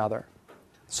glory to another.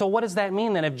 So what does that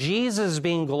mean then? If Jesus is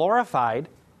being glorified,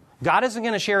 God isn't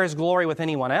going to share his glory with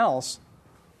anyone else.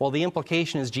 Well, the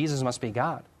implication is Jesus must be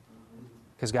God,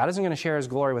 because God isn't going to share his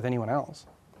glory with anyone else.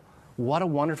 What a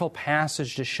wonderful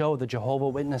passage to show the Jehovah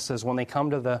Witnesses when they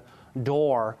come to the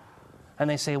door and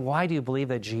they say, "Why do you believe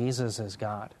that Jesus is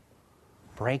God?"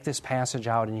 Break this passage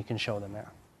out and you can show them that.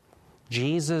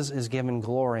 Jesus is given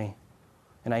glory.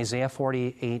 In Isaiah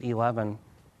 48:11,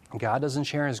 God doesn't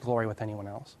share his glory with anyone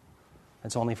else.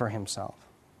 It's only for himself.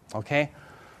 Okay?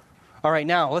 All right,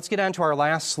 now let's get on to our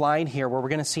last slide here where we're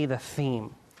going to see the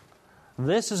theme.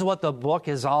 This is what the book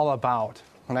is all about,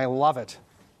 and I love it.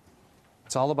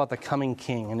 It's all about the coming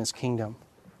king and his kingdom.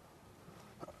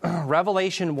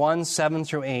 Revelation 1, 7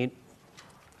 through 8.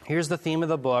 Here's the theme of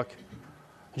the book.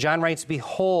 John writes,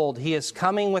 "Behold, he is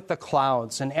coming with the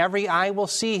clouds, and every eye will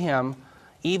see him,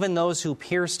 even those who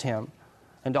pierced him.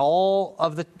 And all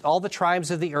the tribes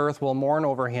of the earth will mourn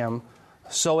over him.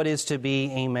 So it is to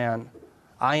be. Amen.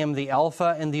 I am the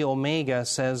Alpha and the Omega,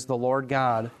 says the Lord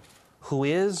God, who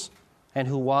is, and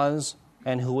who was,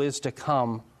 and who is to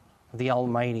come, the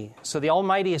Almighty." So the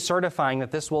Almighty is certifying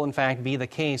that this will in fact be the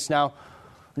case. Now,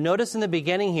 notice in the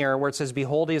beginning here where it says,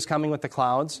 "Behold, he is coming with the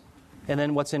clouds," and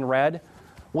then what's in red,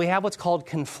 we have what's called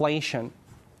conflation.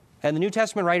 And the New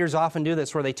Testament writers often do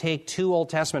this, where they take two Old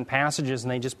Testament passages and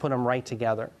they just put them right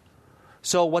together.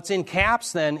 So what's in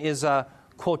caps then is a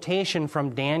quotation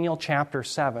from Daniel chapter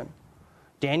 7.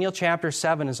 Daniel chapter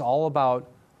 7 is all about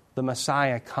the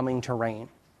Messiah coming to reign.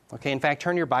 Okay, in fact,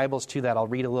 turn your Bibles to that. I'll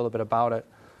read a little bit about it,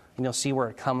 and you'll see where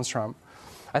it comes from.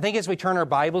 I think as we turn our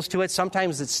Bibles to it,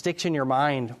 sometimes it sticks in your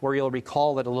mind where you'll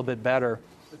recall it a little bit better.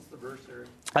 What's the verse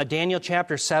there? Daniel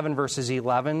chapter 7, verses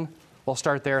 11. We'll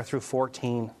start there through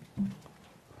 14.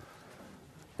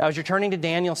 Now, as you're turning to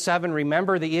Daniel 7,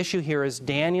 remember the issue here is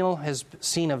Daniel has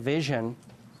seen a vision,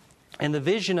 and the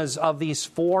vision is of these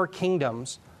four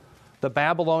kingdoms, the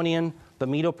Babylonian, the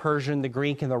Medo-Persian, the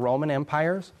Greek, and the Roman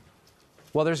empires.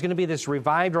 Well, there's going to be this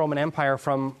revived Roman Empire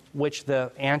from which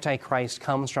the Antichrist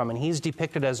comes from, and he's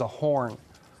depicted as a horn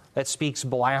that speaks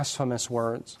blasphemous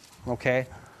words. Okay?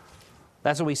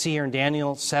 That's what we see here in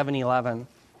Daniel 7:11.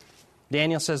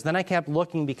 Daniel says, "Then I kept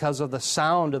looking because of the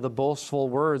sound of the boastful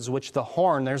words which the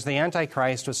horn," there's the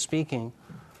Antichrist, was speaking.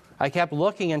 "I kept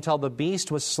looking until the beast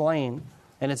was slain,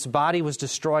 and its body was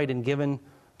destroyed and given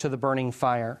to the burning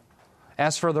fire.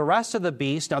 As for the rest of the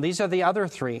beast," now these are the other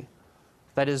three,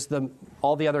 that is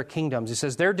all the other kingdoms. He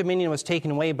says, their dominion was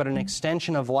taken away, but an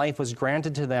extension of life was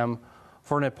granted to them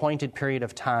for an appointed period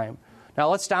of time. Now,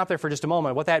 let's stop there for just a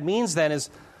moment. What that means then is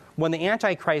when the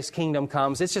Antichrist kingdom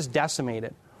comes, it's just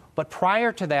decimated. But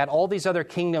prior to that, all these other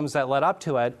kingdoms that led up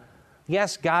to it,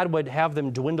 yes, God would have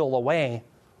them dwindle away,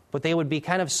 but they would be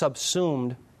kind of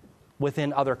subsumed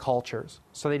within other cultures.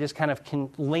 So they just kind of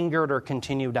lingered or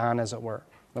continued on, as it were.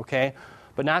 Okay?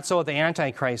 But not so with the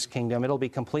Antichrist kingdom. It'll be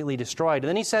completely destroyed. And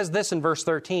then he says this in verse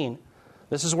 13.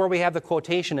 This is where we have the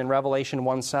quotation in Revelation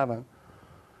 1:7.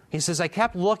 He says, I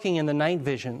kept looking in the night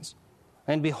visions,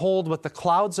 and behold, with the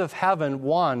clouds of heaven,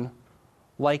 one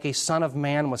like a son of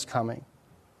man was coming.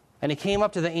 And he came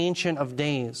up to the Ancient of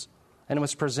Days, and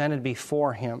was presented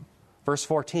before him. Verse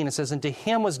 14, it says, and to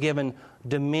him was given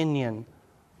dominion,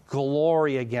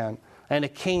 glory again, and a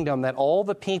kingdom that all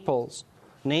the peoples,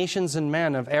 nations and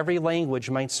men of every language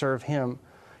might serve him.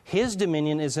 His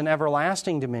dominion is an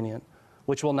everlasting dominion,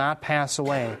 which will not pass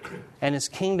away, and his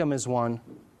kingdom is one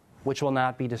which will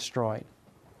not be destroyed.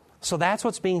 So that's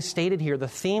what's being stated here. The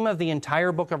theme of the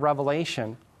entire book of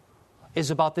Revelation is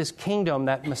about this kingdom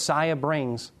that Messiah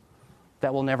brings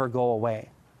that will never go away.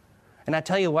 And I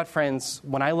tell you what, friends,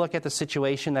 when I look at the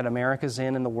situation that America's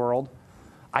in the world,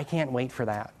 I can't wait for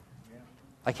that.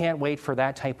 I can't wait for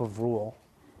that type of rule.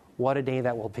 What a day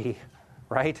that will be,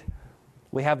 right?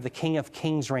 We have the King of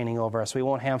Kings reigning over us. We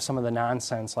won't have some of the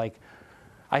nonsense. Like,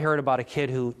 I heard about a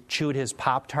kid who chewed his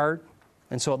Pop-Tart,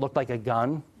 and so it looked like a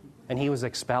gun, and he was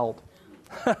expelled.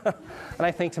 And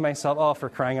I think to myself, oh, for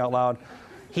crying out loud.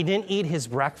 He didn't eat his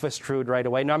breakfast food right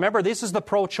away. Now remember, this is the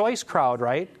pro-choice crowd,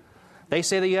 right? They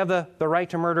say that you have the right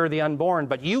to murder the unborn,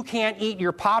 but you can't eat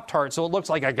your Pop-Tart so it looks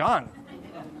like a gun.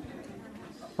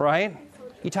 Right?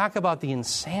 You talk about the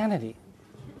insanity.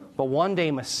 But one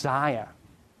day, Messiah,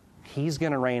 he's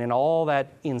going to reign, and all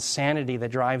that insanity that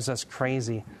drives us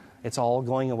crazy, it's all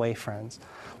going away, friends.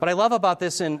 What I love about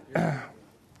this in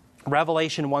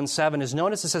Revelation 1:7 is,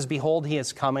 notice it says, behold, he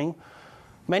is coming.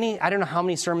 I don't know how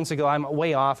many sermons ago, I'm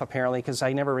way off apparently because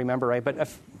I never remember right, but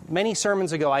many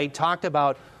sermons ago I talked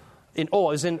about, it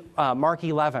was in Mark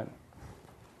 11.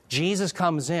 Jesus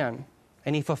comes in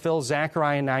and he fulfills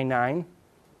Zechariah 9:9.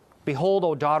 Behold,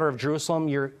 O daughter of Jerusalem,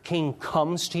 your king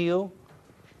comes to you.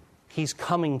 He's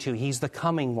coming to you. He's the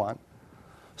coming one.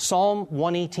 Psalm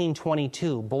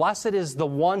 118:22. Blessed is the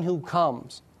one who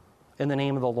comes in the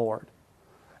name of the Lord.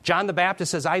 John the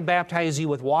Baptist says, I baptize you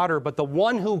with water, but the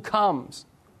one who comes,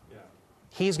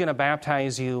 he's going to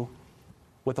baptize you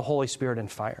with the Holy Spirit and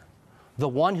fire. The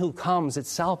one who comes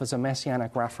itself is a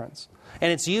messianic reference.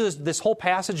 And it's used, this whole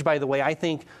passage, by the way, I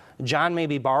think John may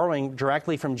be borrowing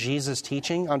directly from Jesus'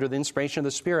 teaching under the inspiration of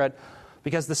the Spirit,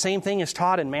 because the same thing is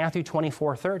taught in Matthew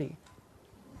 24:30.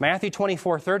 Matthew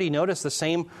 24:30,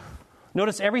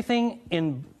 notice everything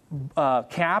in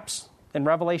caps in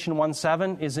Revelation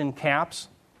 1:7 is in caps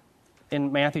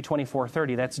in Matthew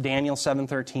 24:30. That's Daniel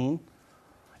 7:13.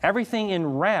 Everything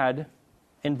in red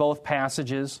in both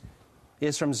passages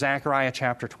is from Zechariah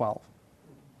chapter 12.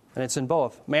 And it's in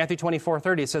both. Matthew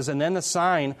 24:30, it says, and then the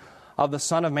sign of the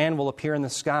Son of Man will appear in the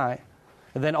sky.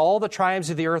 And then all the tribes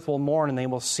of the earth will mourn, and they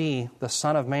will see the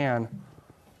Son of Man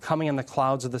coming in the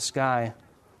clouds of the sky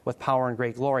with power and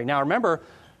great glory. Now remember,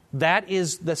 that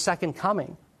is the second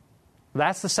coming.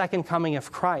 That's the second coming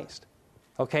of Christ.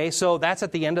 Okay, so that's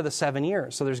at the end of the 7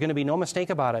 years. So there's going to be no mistake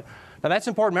about it. Now that's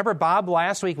important. Remember, Bob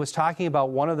last week was talking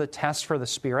about one of the tests for the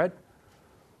Spirit.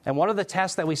 And one of the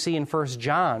tests that we see in 1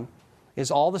 John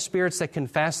is all the spirits that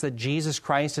confess that Jesus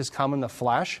Christ has come in the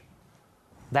flesh.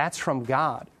 That's from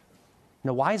God.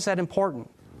 Now, why is that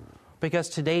important? Because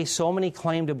today so many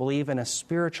claim to believe in a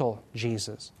spiritual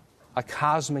Jesus, a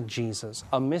cosmic Jesus,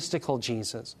 a mystical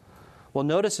Jesus. Well,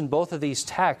 notice in both of these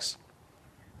texts,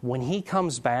 when he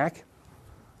comes back,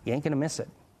 you ain't going to miss it.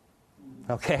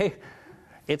 Okay?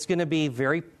 It's going to be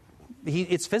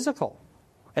it's physical.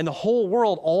 And the whole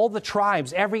world, all the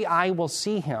tribes, every eye will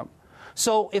see him.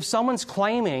 So if someone's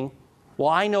claiming, well,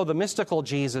 I know the mystical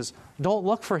Jesus, don't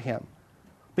look for him.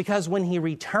 Because when he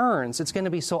returns, it's going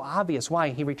to be so obvious. Why?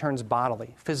 He returns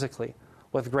bodily, physically,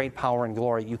 with great power and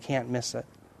glory. You can't miss it.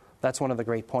 That's one of the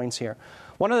great points here.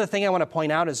 One other thing I want to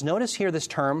point out is, notice here this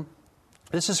term.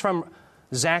 This is from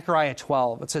Zechariah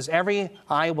 12. It says, every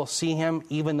eye will see him,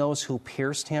 even those who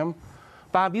pierced him.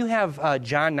 Bob, you have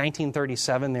John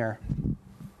 19:37 there.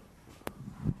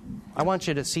 I want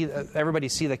you to see, everybody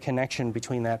see the connection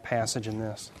between that passage and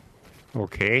this.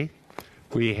 Okay.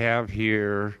 We have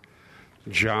here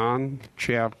John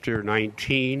chapter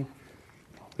 19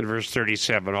 and verse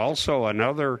 37. Also,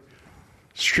 another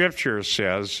scripture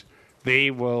says, they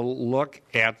will look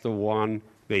at the one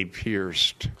they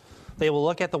pierced. They will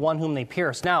look at the one whom they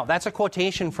pierced. Now, that's a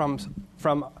quotation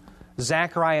from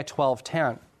Zechariah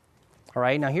 12:10. All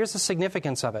right, now here's the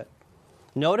significance of it.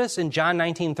 Notice in John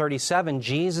 19:37,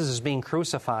 Jesus is being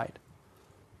crucified.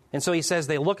 And so he says,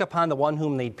 they look upon the one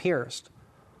whom they'd pierced.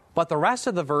 But the rest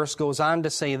of the verse goes on to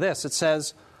say this. It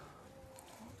says,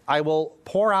 I will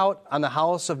pour out on the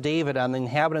house of David, on the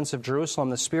inhabitants of Jerusalem,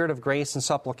 the spirit of grace and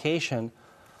supplication,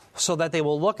 so that they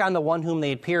will look on the one whom they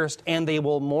had pierced, and they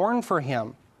will mourn for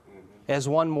him, as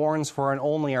one mourns for an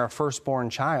only or a firstborn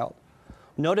child.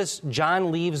 Notice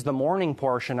John leaves the mourning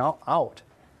portion out.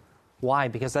 Why?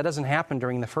 Because that doesn't happen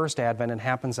during the first advent. It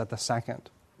happens at the second.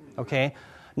 Okay?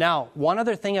 Now, one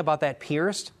other thing about that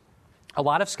pierced, a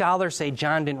lot of scholars say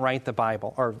John didn't write the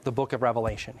Bible, or the book of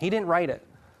Revelation. He didn't write it.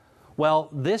 Well,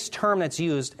 this term that's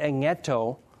used,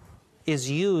 egneto, is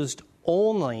used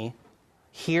only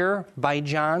here by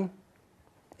John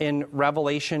in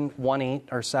Revelation 1:8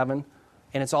 or 7,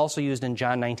 and it's also used in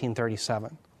John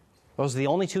 19:37. Those are the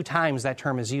only two times that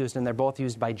term is used, and they're both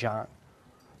used by John.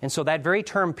 And so that very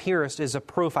term pierced is a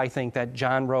proof, I think, that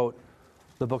John wrote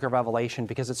the book of Revelation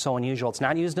because it's so unusual. It's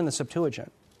not used in the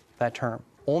Septuagint, that term.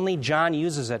 Only John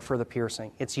uses it for the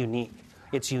piercing. It's unique.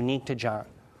 It's unique to John.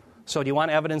 So do you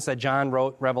want evidence that John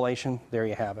wrote Revelation? There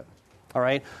you have it. All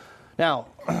right? Now,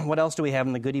 what else do we have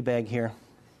in the goodie bag here?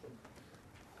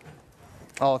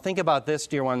 Oh, think about this,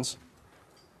 dear ones.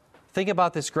 Think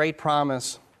about this great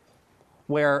promise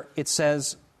where it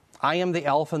says, I am the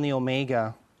Alpha and the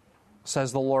Omega,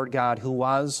 says the Lord God, who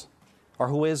was, or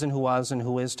who is and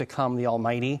who is to come, the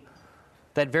Almighty.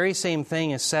 That very same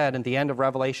thing is said at the end of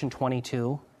Revelation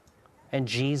 22, and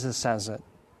Jesus says it.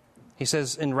 He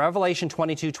says in Revelation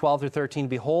 22:12-13,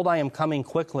 Behold, I am coming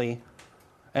quickly,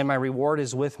 and my reward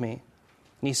is with me.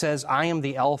 And he says, I am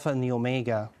the Alpha and the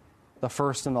Omega, the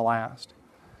first and the last.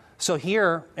 So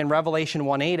here in Revelation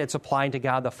 1:8, it's applied to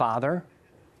God the Father.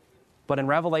 But in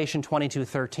Revelation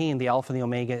 22:13, the Alpha and the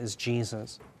Omega is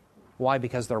Jesus. Why?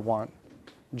 Because they're one.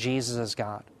 Jesus is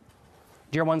God.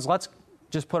 Dear ones, let's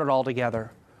just put it all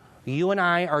together. You and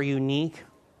I are unique,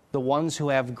 the ones who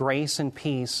have grace and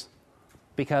peace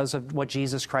because of what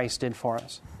Jesus Christ did for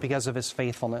us, because of his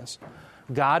faithfulness.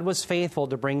 God was faithful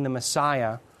to bring the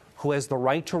Messiah, who has the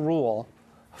right to rule,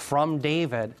 from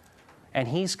David, and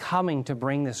he's coming to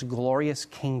bring this glorious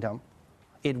kingdom.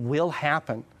 It will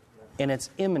happen, and it's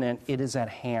imminent. It is at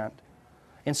hand.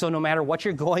 And so no matter what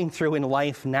you're going through in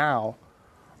life now,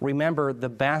 remember the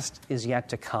best is yet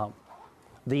to come.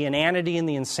 The inanity and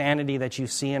the insanity that you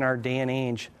see in our day and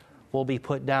age will be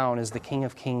put down as the King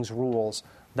of Kings rules.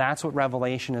 That's what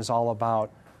Revelation is all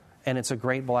about, and it's a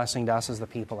great blessing to us as the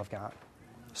people of God.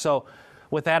 So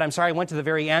with that, I'm sorry I went to the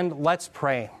very end. Let's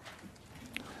pray.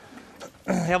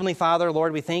 Heavenly Father,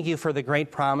 Lord, we thank you for the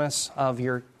great promise of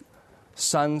your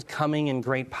Son coming in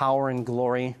great power and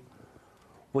glory.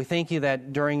 We thank you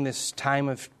that during this time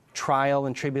of trial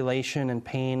and tribulation and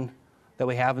pain that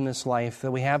we have in this life,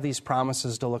 that we have these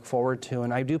promises to look forward to.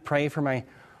 And I do pray for my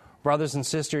brothers and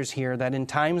sisters here that in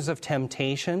times of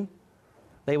temptation,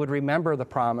 they would remember the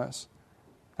promise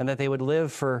and that they would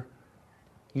live for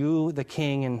you, the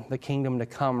King, and the kingdom to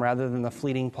come rather than the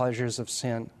fleeting pleasures of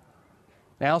sin.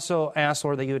 I also ask,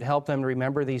 Lord, that you would help them to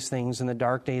remember these things in the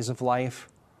dark days of life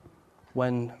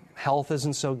when health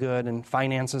isn't so good and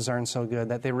finances aren't so good,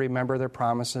 that they remember their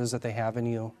promises that they have in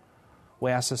you. We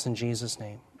ask this in Jesus'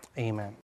 name. Amen.